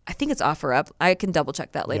 I think it's Offer Up. I can double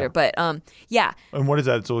check that later. Yeah. But yeah. And what is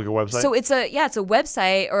that? It's like a website? So it's a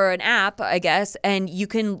website or an app, I guess, and you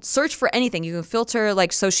can search for anything. You can filter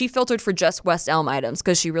so she filtered for just West Elm items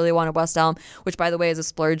because she really wanted West Elm, which by the way is a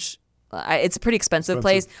splurge. It's a pretty expensive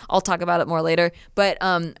place. I'll talk about it more later. But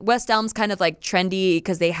West Elm's kind of like trendy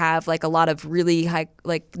because they have like a lot of really high,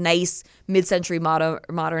 like nice mid-century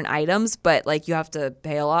modern items, but like you have to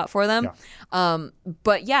pay a lot for them. Yeah.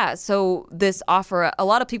 But yeah, so this Offer, a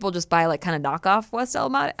lot of people just buy like kind of knockoff West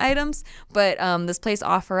Elm items. But this place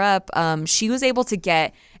Offer Up, she was able to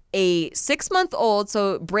get a 6-month-old,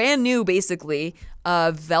 so brand new basically,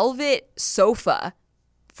 velvet sofa.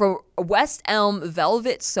 For a West Elm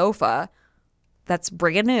velvet sofa that's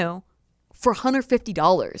brand new for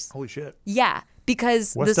 $150. Holy shit. Yeah,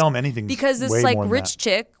 because West Elm anything's because this way like more than rich that.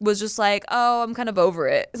 chick was just like, oh, I'm kind of over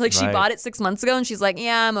it. Like she Right. bought it 6 months ago and she's like,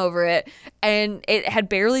 yeah, I'm over it, and it had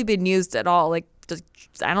barely been used at all. Like just,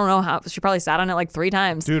 I don't know how she probably sat on it like 3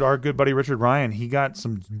 times. Dude, our good buddy Richard Ryan, he got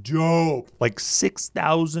some dope, like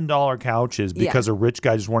 $6,000 couches because a rich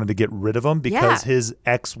guy just wanted to get rid of them because Yeah. his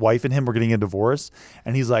ex-wife and him were getting a divorce.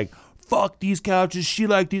 And he's like, fuck these couches. She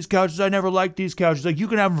liked these couches. I never liked these couches. Like, you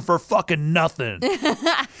can have them for fucking nothing.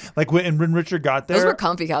 Like, when Richard got there, Those were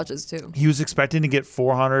comfy couches too. he was expecting to get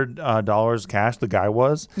 $400 cash. The guy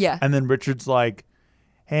was. Yeah. And then Richard's like,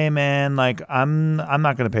 hey, man, like, I'm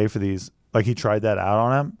not going to pay for these. Like, he tried that out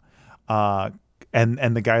on him.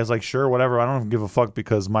 And the guy's like, sure, whatever. I don't give a fuck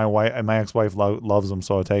because my ex-wife loves them,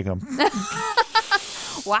 so I'll take them.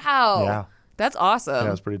 Wow. Yeah. That's awesome.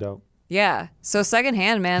 Yeah, it's pretty dope. Yeah. So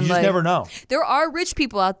secondhand, man. You just like, never know. There are rich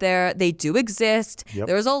people out there. They do exist. Yep.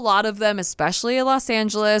 There's a lot of them, especially in Los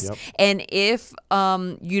Angeles. Yep. And if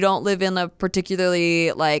you don't live in a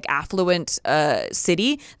particularly like affluent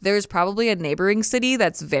city, there's probably a neighboring city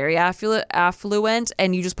that's very affluent,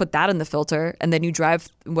 and you just put that in the filter, and then you drive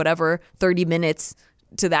whatever 30 minutes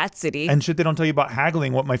to that city. And shit they don't tell you about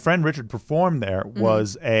haggling. What my friend Richard performed there Mm-hmm.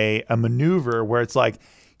 was a maneuver where it's like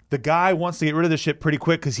the guy wants to get rid of the shit pretty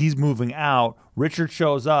quick because he's moving out. Richard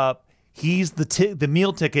shows up. He's the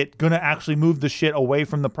meal ticket gonna actually move the shit away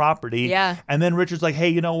from the property. Yeah. And then Richard's like, hey,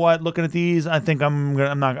 you know what? Looking at these, I think I'm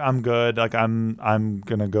good. Like I'm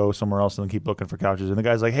gonna go somewhere else and keep looking for couches. And the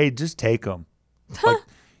guy's like, hey, just take them. Like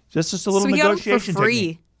just a little So he got 'em for negotiation free.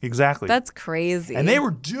 technique. Exactly. That's crazy. and they were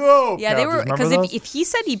dope. Yeah, they couches. were, Remember because those? if he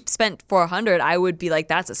said he spent $400, I would be like,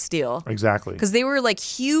 that's a steal. Exactly. Because they were like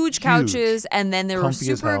huge couches, and then they were Comfy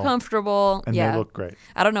as super hell. comfortable. And yeah, they look great.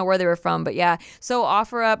 I don't know where they were from, but yeah. So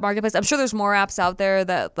Offer Up, Marketplace. I'm sure there's more apps out there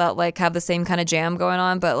that like have the same kind of jam going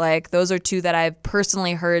on, but like those are 2 that I've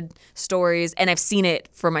personally heard stories, and I've seen it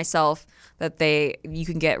for myself that you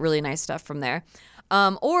can get really nice stuff from there.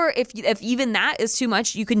 Or if even that is too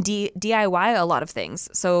much, you can DIY a lot of things.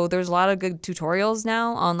 So there's a lot of good tutorials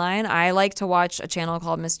now online. I like to watch a channel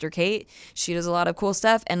called Mr. Kate. She does a lot of cool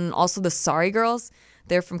stuff. And also the Sorry Girls.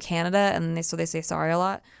 They're from Canada, and so they say sorry a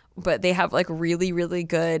lot. But they have like really, really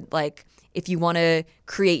good, like, if you want to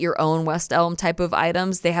create your own West Elm type of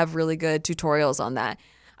items, they have really good tutorials on that.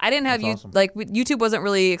 I didn't have awesome. YouTube wasn't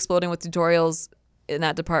really exploding with tutorials in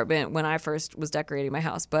that department when I first was decorating my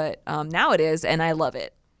house, but now it is, and I love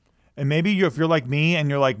it. And maybe if you're like me and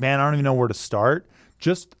you're like, man, I don't even know where to start.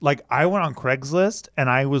 Just like I went on Craigslist and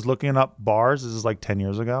I was looking up bars. This is like 10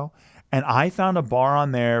 years ago. And I found a bar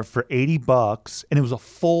on there for $80 and it was a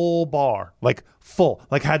full bar, like full,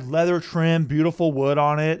 like had leather trim, beautiful wood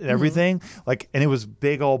on it and everything. Like, and it was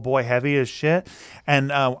big old boy heavy as shit.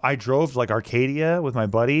 And I drove to like Arcadia with my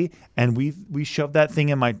buddy and we shoved that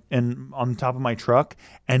thing on top of my truck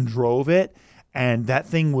and drove it. And that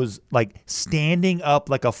thing was like standing up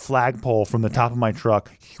like a flagpole from the top of my truck,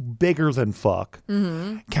 bigger than fuck,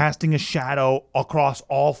 casting a shadow across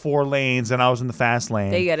all 4 lanes. And I was in the fast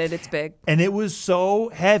lane. They get it. It's big. And it was so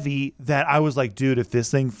heavy that I was like, dude, if this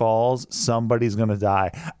thing falls, somebody's going to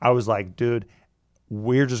die. I was like, dude,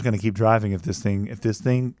 we're just going to keep driving if this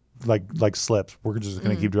thing like slips. We're just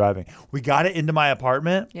going to keep driving. We got it into my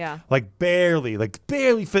apartment. Yeah. Like barely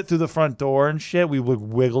fit through the front door and shit. We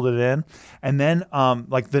wiggled it in. And then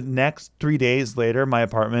like the next 3 days later, my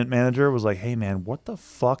apartment manager was like, hey man, what the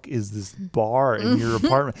fuck is this bar in your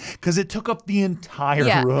apartment? Because it took up the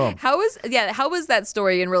entire room. How was that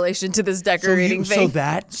story in relation to this decorating thing? So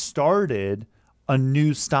that started a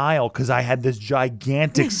new style because I had this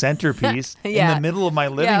gigantic centerpiece in the middle of my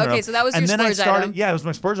living room. Okay, so that was your splurge item. Yeah, it was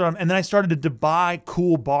my splurge item. And then I started to buy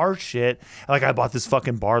cool bar shit. Like I bought this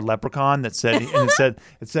fucking bar leprechaun that said, and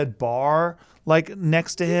it said bar like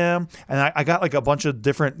next to him. And I got like a bunch of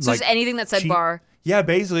different So just anything that said bar. Yeah,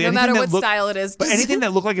 basically. No matter what style it is. But anything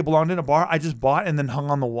that looked like it belonged in a bar, I just bought and then hung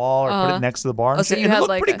on the wall or put it next to the bar. And so shit. you And it had looked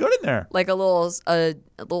like pretty good in there. Like a little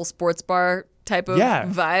sports bar type of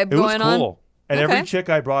vibe it was going on. Cool. And every chick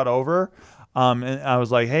I brought over, and I was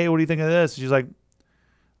like, hey, what do you think of this? She's like,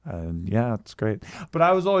 yeah, it's great. But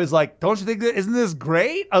I was always like, don't you think isn't this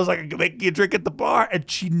great? I was like, I can make you a drink at the bar. And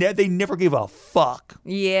they never gave a fuck.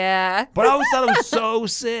 Yeah. But I always thought it was so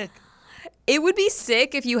sick. It would be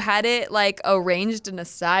sick if you had it like arranged in a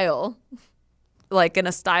style. Like in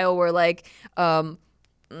a style where like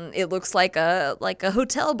it looks like a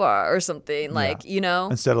hotel bar or something, like, you know,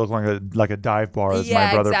 instead of looking like a dive bar, as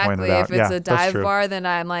my brother pointed out. If it's a dive bar, then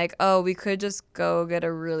I'm like, oh, we could just go get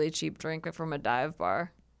a really cheap drink from a dive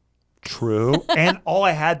bar. True. And all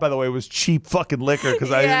I had, by the way, was cheap fucking liquor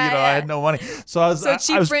because I had no money. So I was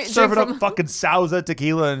serving up fucking Sauza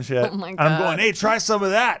tequila and shit. Oh my God. And I'm going, hey, try some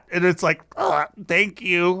of that. And it's like, thank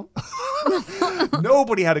you.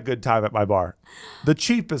 Nobody had a good time at my bar. The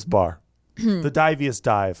cheapest bar. The diviest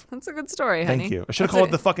dive. That's a good story, honey. Thank you. I should have called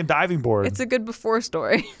it the fucking diving board. It's a good before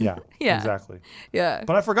story. Yeah. Yeah. Exactly. Yeah.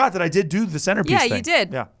 But I forgot that I did do the centerpiece thing. Yeah, you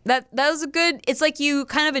did. Yeah. That was a good, it's like you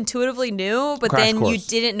kind of intuitively knew, but Crash then course. you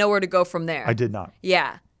didn't know where to go from there. I did not.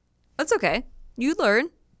 Yeah. That's okay. You learn.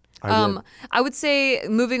 I did. I would say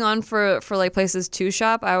moving on for like places to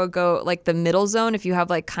shop, I would go like the middle zone if you have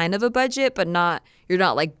like kind of a budget, but you're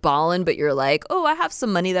not like balling, but you're like, oh, I have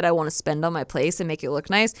some money that I want to spend on my place and make it look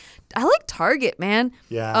nice. I like Target, man.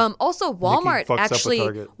 Yeah. Also, Nikki Walmart fucks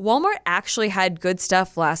up with actually had good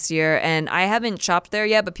stuff last year, and I haven't shopped there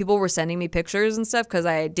yet, but people were sending me pictures and stuff because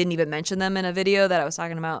I didn't even mention them in a video that I was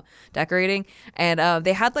talking about decorating, and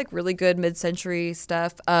they had like really good mid-century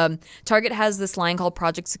stuff. Target has this line called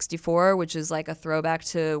Project 64, which is like a throwback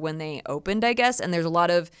to when they opened, I guess, and there's a lot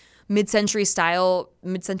of mid-century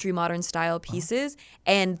modern style pieces,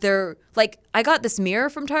 and they're like, I got this mirror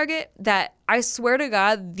from Target that I swear to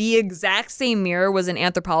God the exact same mirror was in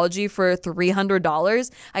Anthropologie for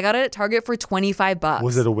 $300. I got it at Target for $25.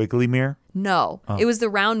 Was it a wiggly mirror? No, it was the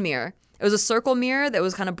round mirror. It was a circle mirror that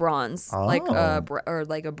was kind of bronze, like or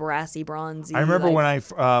like a brassy bronzy. I remember like,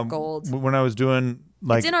 when gold. when I was doing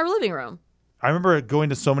like It's in our living room. I remember going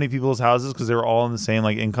to so many people's houses because they were all in the same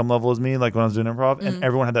like income level as me, like when I was doing improv, and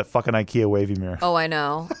everyone had that fucking IKEA wavy mirror. Oh, I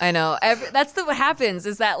know. That's what happens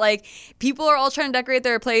is that like people are all trying to decorate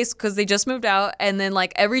their place because they just moved out, and then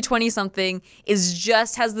like every 20-something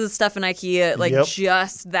has the stuff in IKEA, like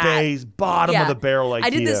just that. Days, bottom of the barrel IKEA.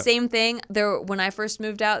 I did the same thing. When I first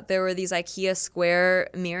moved out, there were these IKEA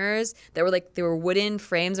square mirrors that were they were wooden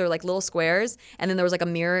frames, or like little squares, and then there was like a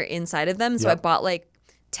mirror inside of them. So I bought like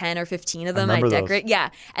 10 or 15 of them. I decorate. Yeah.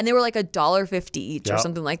 And they were like $1.50 each or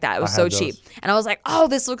something like that. It was so cheap. And I was like, oh,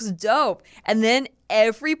 this looks dope. And then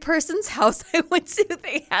every person's house I went to,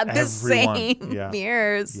 they had the Everyone, same yeah.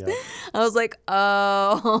 mirrors. Yeah. I was like,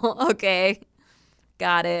 oh, okay.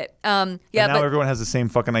 Got it. Yeah, And now but everyone has the same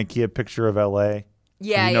fucking IKEA picture of LA.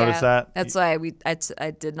 yeah, Have you noticed that? That's why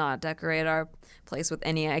I did not decorate our place with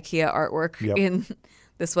any IKEA artwork Yep. in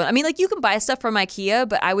this one. I mean, like you can buy stuff from IKEA,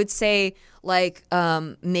 but I would say like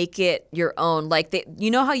make it your own. Like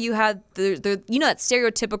you know how you had the you know that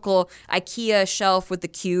stereotypical IKEA shelf with the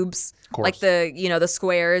cubes, course. like the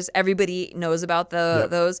squares. Everybody knows about Yep.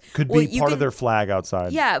 those. Could Well, be you part of can- their flag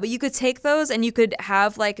outside. Yeah, but you could take those and you could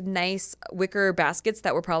have like nice wicker baskets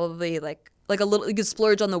that were probably like a little. You could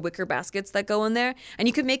splurge on the wicker baskets that go in there, and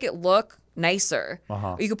you could make it look nicer.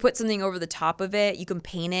 Uh-huh. Or you could put something over the top of it. You can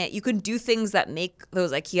paint it. You can do things that make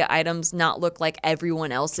those IKEA items not look like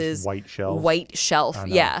everyone else's white shelves. White shelf. I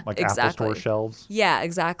know. Yeah, Like exactly. Apple Store shelves. Yeah,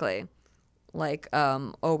 exactly. Like,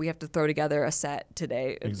 we have to throw together a set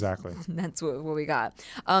today. Exactly. That's what we got.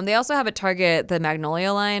 They also have at Target the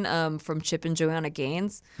Magnolia line from Chip and Joanna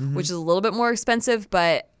Gaines, Mm-hmm. which is a little bit more expensive,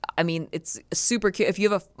 but I mean, it's super cute. If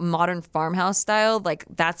you have a modern farmhouse style, like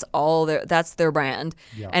that's their brand,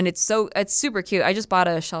 Yeah. and it's super cute. I just bought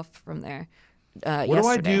a shelf from there. What do I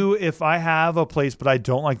yesterday. do if I have a place but I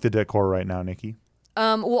don't like the decor right now, Nikki?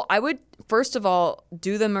 Well, I would first of all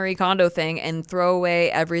do the Marie Kondo thing and throw away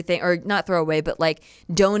everything, or not throw away, but like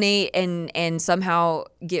donate and somehow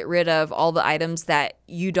get rid of all the items that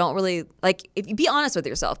you don't really like. If you be honest with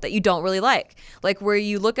yourself, that you don't really like where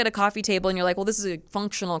you look at a coffee table and you're like, well, this is a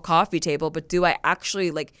functional coffee table, but do I actually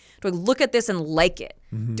do I look at this and like it?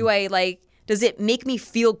 Do I does it make me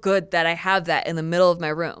feel good that I have that in the middle of my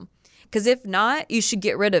room? Because if not, you should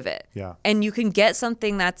get rid of it. Yeah. And you can get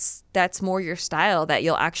something that's more your style that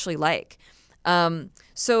you'll actually like.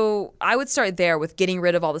 So I would start there with getting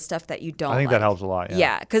rid of all the stuff that you don't I think like. that helps a lot.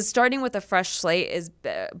 Yeah, because starting with a fresh slate is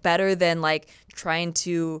better than like trying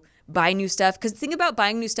to buy new stuff. Because think about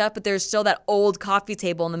buying new stuff, but there's still that old coffee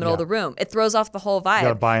table in the middle of the room. It throws off the whole vibe.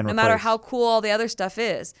 gotta buy and no matter replace. how cool all the other stuff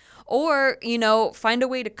is. Or, find a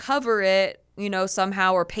way to cover it,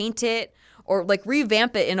 somehow, or paint it, or like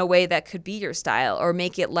revamp it in a way that could be your style, or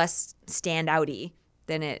make it less standouty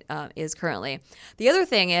than it is currently. The other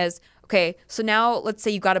thing is, okay, so now let's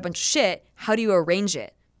say you got a bunch of shit. How do you arrange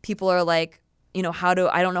it? People are like, I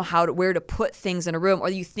don't know where to put things in a room, or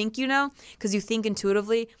you think because you think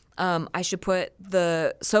intuitively, I should put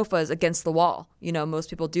the sofas against the wall. Most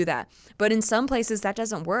people do that, but in some places that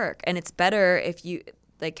doesn't work, and it's better if you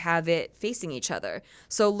have it facing each other.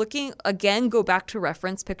 So looking again, go back to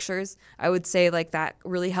reference pictures. I would say that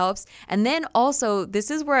really helps. And then also,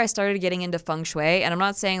 this is where I started getting into feng shui. And I'm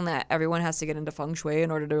not saying that everyone has to get into feng shui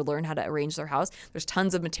in order to learn how to arrange their house. There's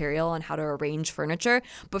tons of material on how to arrange furniture.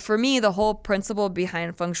 But for me, the whole principle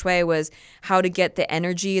behind feng shui was how to get the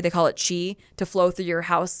energy, they call it qi, to flow through your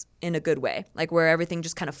house in a good way, where everything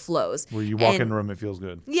just kind of flows. Where you walk in the room, it feels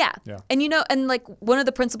good. Yeah. And one of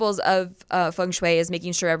the principles of feng shui is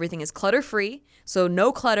making sure everything is clutter free, so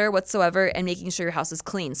no clutter whatsoever, and making sure your house is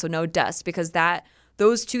clean, so no dust, because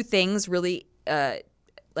those two things really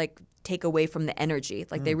take away from the energy.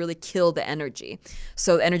 They really kill the energy.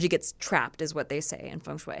 So the energy gets trapped, is what they say in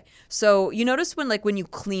feng shui. So you notice when you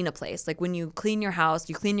clean a place, when you clean your house,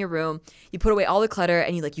 you clean your room, you put away all the clutter,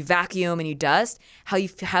 and you vacuum and you dust, how you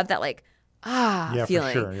have that Yeah,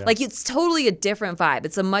 feeling. for sure, yeah. It's totally a different vibe.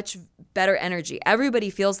 It's a much better energy. Everybody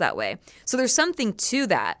feels that way. So there's something to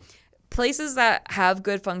that. Places that have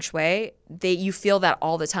good feng shui, you feel that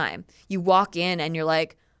all the time. You walk in and you're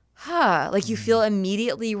like, you feel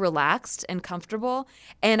immediately relaxed and comfortable.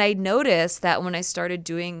 And I noticed that when I started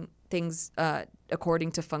doing things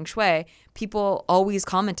according to feng shui, people always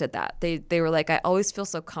commented that. They were like, I always feel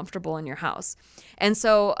so comfortable in your house. And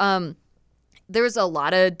so there's a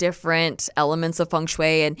lot of different elements of feng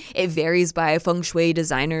shui, and it varies by feng shui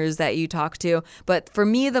designers that you talk to. But for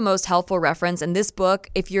me, the most helpful reference in this book,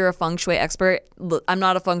 if you're a feng shui expert, I'm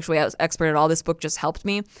not a feng shui expert at all. This book just helped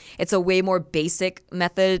me. It's a way more basic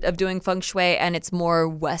method of doing feng shui, and it's more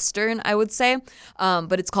Western, I would say.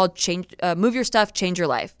 But it's called Move Your Stuff, Change Your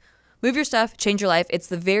Life. Move your stuff, change your life. It's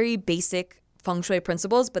the very basic feng shui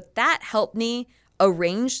principles, but that helped me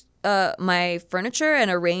arrange my furniture and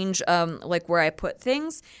arrange where I put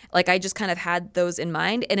things. I just kind of had those in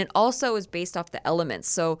mind. And it also is based off the elements.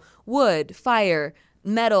 So wood, fire,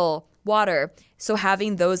 metal, water. So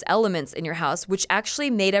having those elements in your house, which actually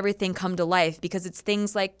made everything come to life, because it's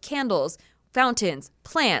things like candles, fountains,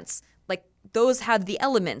 plants, those have the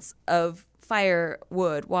elements of fire,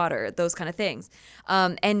 wood, water, those kind of things.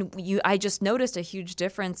 I just noticed a huge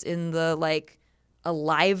difference in the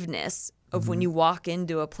aliveness of when you walk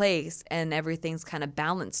into a place and everything's kind of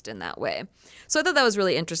balanced in that way. So I thought that was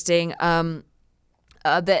really interesting.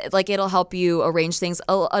 That like it'll help you arrange things.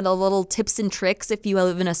 A little tips and tricks if you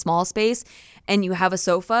live in a small space and you have a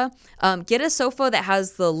sofa. Get a sofa that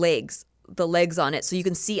has the legs on it so you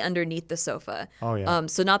can see underneath the sofa. Oh, yeah.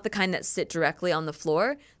 So not the kind that sit directly on the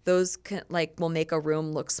floor. Those will make a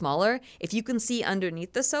room look smaller. If you can see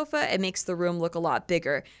underneath the sofa, it makes the room look a lot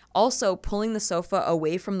bigger. Also, pulling the sofa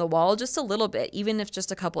away from the wall just a little bit, even if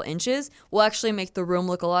just a couple inches, will actually make the room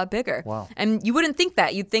look a lot bigger. Wow. And you wouldn't think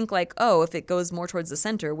that. You'd think like, oh, if it goes more towards the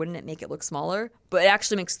center, wouldn't it make it look smaller? But it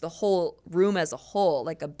actually makes the whole room as a whole,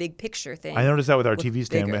 like a big picture thing. I noticed that with our look TV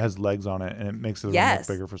stand. bigger. It has legs on it, and it makes it look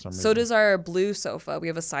bigger for some reason. So does our blue sofa. We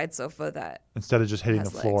have a side sofa that Instead of just hitting the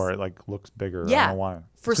has floor, legs. it like looks bigger. Yeah. I don't know why.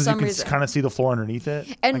 For some you reason. can kind of see the floor underneath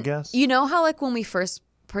it, And I guess. you know how like when we first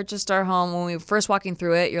purchased our home, when we were first walking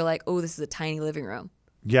through it, you're like, oh, this is a tiny living room.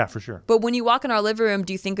 Yeah, for sure. But when you walk in our living room,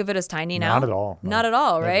 do you think of it as tiny now? Not at all. No. Not at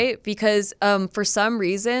all, Never. right? Because for some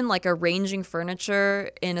reason, like arranging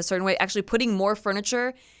furniture in a certain way, actually putting more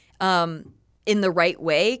furniture in the right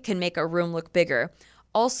way can make a room look bigger.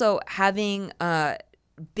 Also, having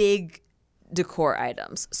big decor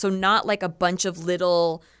items. So not like a bunch of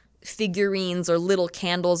little figurines or little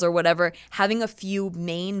candles or whatever. Having a few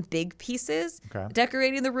main big pieces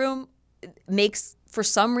decorating the room makes, for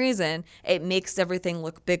some reason, it makes everything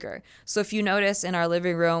look bigger. So if you notice in our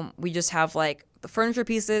living room, we just have like the furniture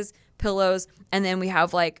pieces, pillows, and then we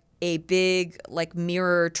have like a big like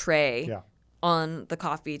mirror tray on the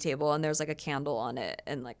coffee table, and there's like a candle on it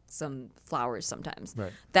and like some flowers sometimes.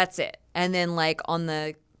 Right. That's it. And then like on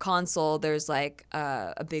the console, there's like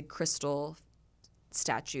a big crystal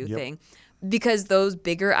statue thing, because those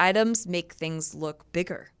bigger items make things look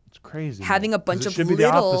bigger. It's crazy. Having a bunch of should little, be the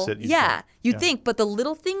opposite, you'd say. you'd think, but the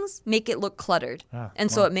little things make it look cluttered,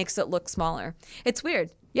 so it makes it look smaller. It's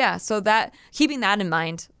weird. Yeah, so that keeping that in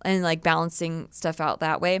mind and like balancing stuff out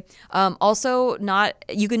that way. Also,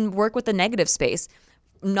 you can work with the negative space.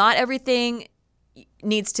 Not everything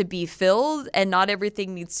needs to be filled, and not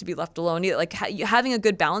everything needs to be left alone. Like having a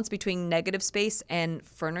good balance between negative space and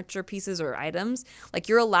furniture pieces or items. Like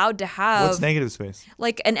you're allowed to have What's negative space?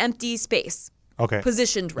 like an empty space. Okay.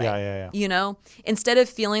 Positioned right. Yeah. You know, instead of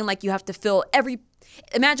feeling like you have to fill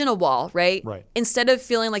imagine a wall, right? Right. Instead of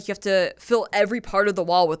feeling like you have to fill every part of the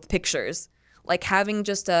wall with pictures, like having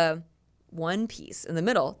just a one piece in the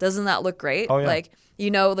middle, doesn't that look great? Oh, yeah. Like, you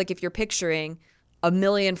know, like if you're picturing a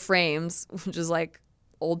million frames, which is like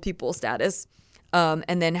old people status,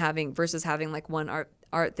 and then having like one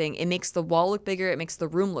art thing, it makes the wall look bigger, it makes the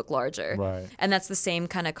room look larger. Right. And that's the same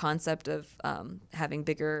kind of concept of having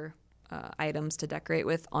bigger items to decorate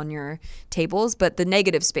with on your tables, but the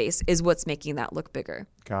negative space is what's making that look bigger.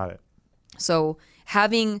 Got it. So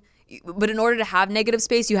but in order to have negative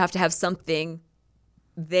space, you have to have something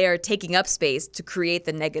there taking up space to create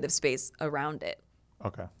the negative space around it.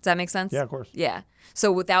 Okay. Does that make sense? Yeah, of course. Yeah.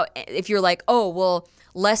 So if you're like, oh, well,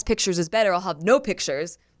 less pictures is better, I'll have no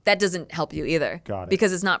pictures, that doesn't help you either. Got it.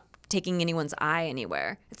 Because it's not taking anyone's eye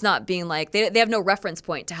anywhere. It's not being like, they have no reference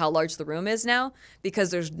point to how large the room is now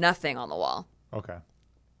because there's nothing on the wall. Okay.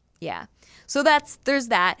 Yeah. So there's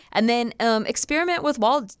that. And then experiment with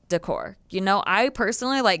wall decor. You know, I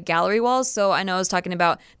personally like gallery walls. So I know I was talking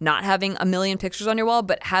about not having a million pictures on your wall,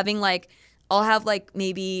 but having I'll have like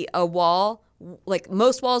maybe a wall, like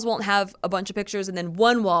most walls won't have a bunch of pictures, and then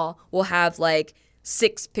one wall will have like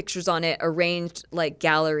 6 pictures on it arranged like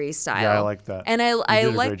gallery style. Yeah, I like that. And I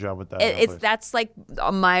did a like great job with that. That's like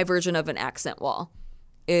my version of an accent wall.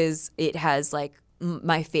 It has like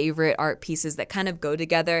my favorite art pieces that kind of go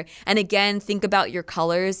together. And again, think about your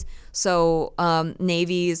colors. So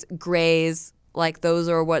navies, grays, like those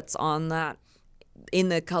are what's on that.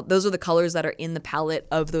 Those are the colors that are in the palette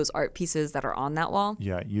of those art pieces that are on that wall.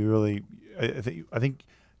 Yeah, you really. I think.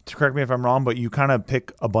 To correct me if I'm wrong, but you kind of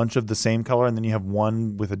pick a bunch of the same color, and then you have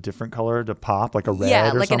one with a different color to pop, like a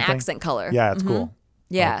red or like something. an accent color. Yeah, it's cool.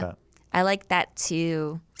 Yeah, I like that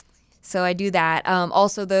too. So I do that.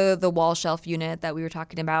 Also, the wall shelf unit that we were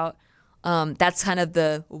talking about. That's kind of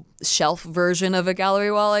the shelf version of a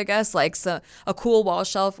gallery wall, I guess. Like a cool wall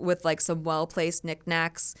shelf with like some well-placed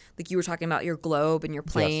knickknacks. Like you were talking about your globe and your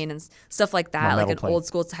plane and stuff like that. Like an old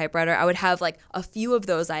school typewriter. I would have like a few of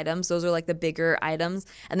those items. Those are like the bigger items.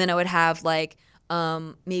 And then I would have like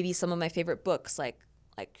maybe some of my favorite books, like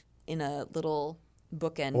in a little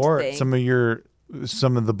bookend thing. Or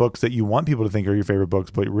some of the books that you want people to think are your favorite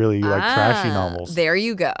books, but really you like trashy novels. There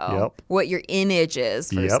you go. Yep. What your image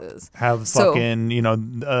is versus. Have fucking,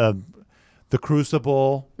 the the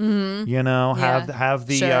Crucible. You know, Yeah. have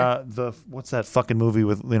the Sure. the what's that fucking movie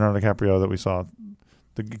with Leonardo DiCaprio that we saw,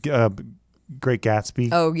 the Great Gatsby.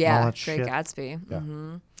 Oh and all yeah, that Great shit. Gatsby.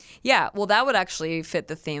 Yeah. Yeah, well, that would actually fit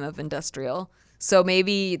the theme of industrial. So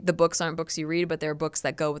maybe the books aren't books you read, but they're books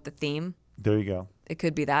that go with the theme. There you go. It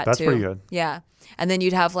could be that That's too. pretty good. Yeah. And then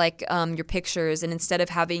you'd have like your pictures, and instead of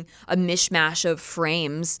having a mishmash of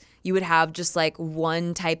frames, you would have just like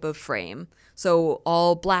one type of frame. So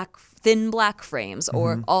all black, thin black frames,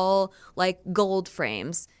 or Mm-hmm. all like gold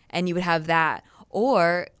frames, and you would have that,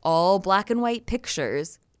 or all black and white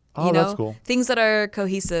pictures. Oh, you know, that's cool. Things that are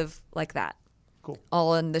cohesive like that. Cool.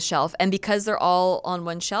 All on the shelf. And because they're all on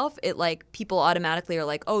one shelf, it like people automatically are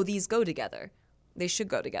like, oh, these go together. They should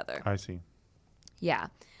go together. I see. Yeah.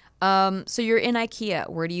 So you're in IKEA.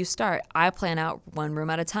 Where do you start? I plan out one room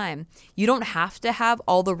at a time. You don't have to have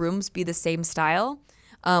all the rooms be the same style.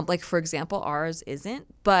 Like, for example, ours isn't,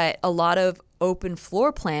 but a lot of open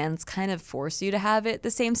floor plans kind of force you to have it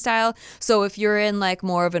the same style. So if you're in like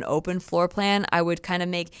more of an open floor plan, I would kind of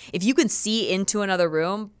make, if you can see into another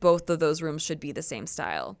room, both of those rooms should be the same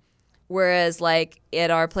style. Whereas like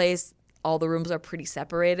at our place, all the rooms are pretty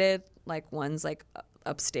separated. Like one's like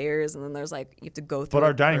upstairs, and then there's like, you have to go through. But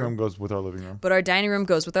our it dining for- room goes with our living room. But our dining room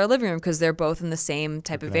goes with our living room because they're both in the same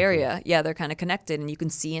type of area. Yeah, they're kind of connected, and you can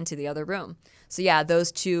see into the other room. So yeah,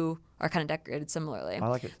 those two are kind of decorated similarly. I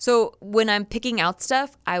like it. So when I'm picking out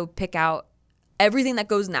stuff, I would pick out everything that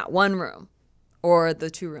goes in that one room, or the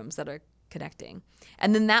two rooms that are connecting,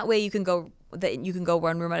 and then that way you can go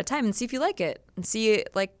one room at a time and see if you like it, and see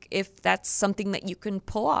like if that's something that you can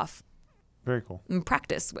pull off Very cool. and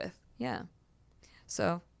practice with. Yeah.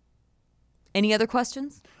 So, any other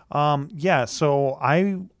questions? Yeah. So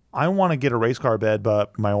I want to get a race car bed,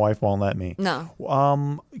 but my wife won't let me. No.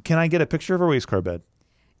 Can I get a picture of a race car bed?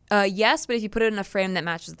 Yes, but if you put it in a frame that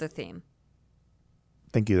matches the theme.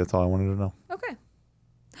 Thank you. That's all I wanted to know. Okay.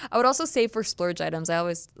 I would also save for splurge items. I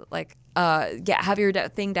always like, have your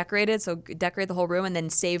thing decorated, so decorate the whole room, and then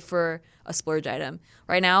save for a splurge item.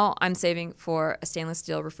 Right now, I'm saving for a stainless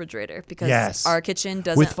steel refrigerator because Yes. our kitchen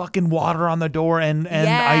doesn't. With fucking water on the door and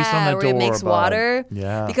ice on the where door. it makes bud. water.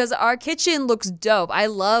 Yeah. Because our kitchen looks dope. I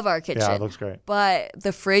love our kitchen. Yeah, it looks great. But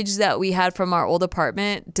the fridge that we had from our old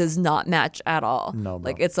apartment does not match at all. No,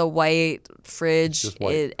 bro. Like, it's a white fridge. just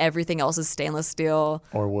white. Everything else is stainless steel.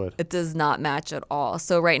 Or wood. It does not match at all.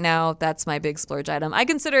 So right now, that's my big splurge item. I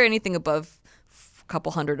consider anything above a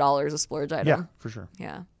couple $100 a splurge item. Yeah, for sure.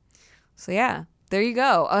 Yeah. So yeah, there you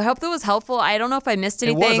go. I hope that was helpful. I don't know if I missed It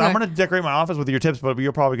anything. was. I'm going to decorate my office with your tips, but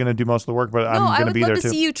you're probably going to do most of the work, but I'm no, I going to would be love there to too.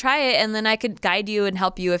 see you try it, and then I could guide you and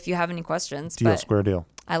help you if you have any questions. Deal, But square deal.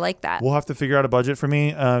 I like that. We'll have to figure out a budget for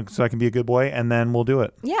me so I can be a good boy, and then we'll do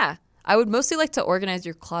it. Yeah. I would mostly like to organize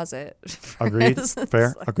your closet. Agreed. It's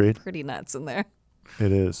Fair. like Agreed. Pretty nuts in there.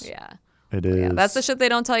 It is. Yeah. It is. Yeah. That's the shit they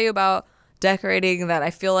don't tell you about decorating that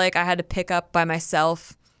I feel like I had to pick up by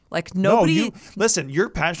myself. Like nobody. No, listen, you're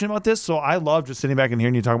passionate about this, so I love just sitting back and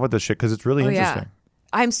hearing you talk about this shit because it's really Oh, interesting. yeah.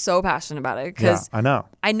 I'm so passionate about it Yeah, because I know.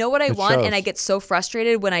 I know what I It want, shows. and I get so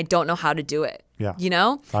frustrated when I don't know how to do it. Yeah. You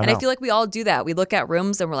know? I And I know. feel like we all do that. We look at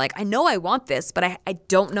rooms and we're like, I know I want this, but I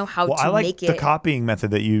don't know how Well, to I like make the it. copying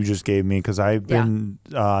method that you just gave me because I've been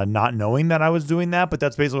not knowing that I was doing that, but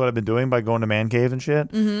that's basically what I've been doing by going to man cave and shit.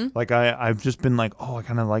 Mm-hmm. Like I've just been like, oh, I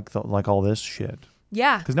kind of like all this shit.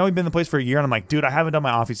 Yeah. Because now we've been in the place for a year, and I'm like, dude, I haven't done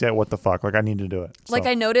my office yet. What the fuck? Like, I need to do it. Like So,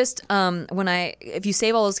 I noticed if you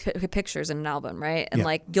save all those pictures in an album, right? And Yeah.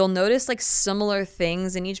 like you'll notice like similar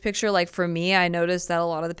things in each picture. Like for me, I noticed that a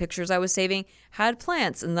lot of the pictures I was saving had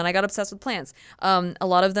plants, and then I got obsessed with plants. A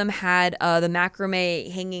lot of them had the macrame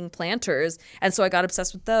hanging planters, and so I got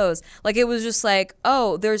obsessed with those. Like it was just like,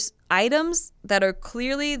 oh, there's items that are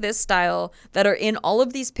clearly this style that are in all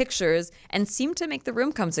of these pictures and seem to make the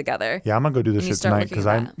room come together. yeah, I'm gonna go do this And you shit start tonight looking because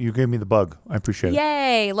at that. you gave me the bug. I appreciate it.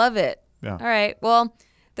 Yay, love it. Yeah. All right. Well,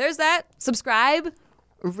 there's that. Subscribe,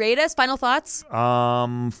 rate us. Final thoughts?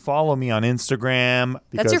 Follow me on Instagram. That's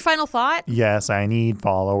because- your final thought? Yes, I need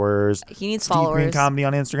followers. He needs Steve Green followers. Comedy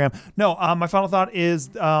on Instagram. No, my final thought is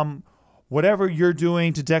whatever you're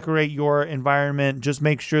doing to decorate your environment, just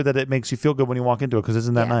make sure that it makes you feel good when you walk into it because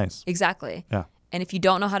isn't that Yeah, nice? Exactly. Yeah. And if you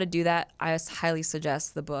don't know how to do that, I highly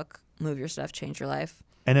suggest the book, Move Your Stuff, Change Your Life.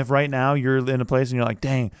 And if right now you're in a place and you're like,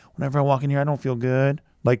 dang, whenever I walk in here, I don't feel good,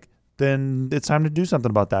 like, then it's time to do something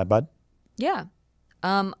about that, bud. Yeah.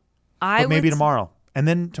 But maybe tomorrow. And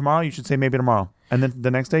then tomorrow you should say maybe tomorrow. And then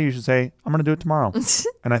the next day you should say, I'm going to do it tomorrow.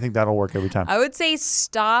 And I think that'll work every time. I would say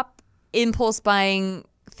stop impulse buying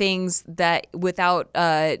things that without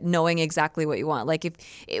knowing exactly what you want. Like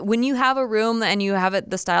when you have a room and you have it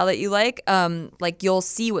the style that you like you'll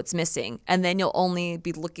see what's missing, and then you'll only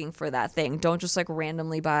be looking for that thing. Don't just like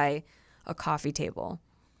randomly buy a coffee table.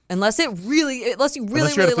 Unless you really you're at a like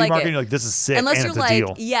flea market it. and you're like, this is sick, Unless and you're it's a like,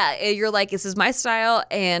 deal. yeah, you're like, this is my style,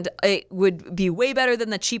 and it would be way better than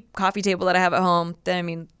the cheap coffee table that I have at home. Then I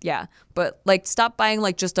mean, yeah, but like, stop buying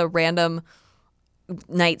like just a random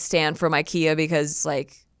nightstand from IKEA because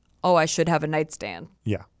like, oh, I should have a nightstand.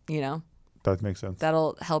 Yeah, You know, that makes sense.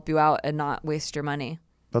 that'll help you out and not waste your money.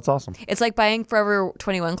 That's awesome. It's like buying Forever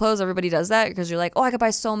 21 clothes. Everybody does that because you're like, oh, I could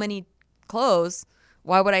buy so many clothes.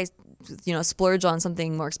 Why would I, splurge on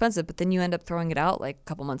something more expensive? But then you end up throwing it out like a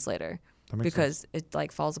couple months later because it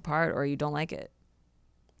like falls apart or you don't like it.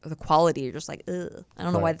 Or the quality, you're just like, ugh. I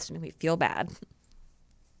don't know why this makes me feel bad.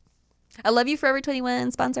 I love you, Forever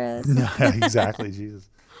 21. Sponsor us. Yeah, exactly. Jesus.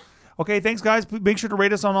 Okay, thanks, guys. Make sure to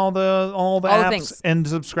rate us on all the apps things. and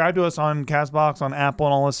subscribe to us on Castbox, on Apple,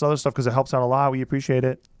 and all this other stuff because it helps out a lot. We appreciate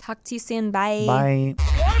it. Talk to you soon. Bye. Bye.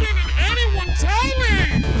 Why didn't anyone tell me?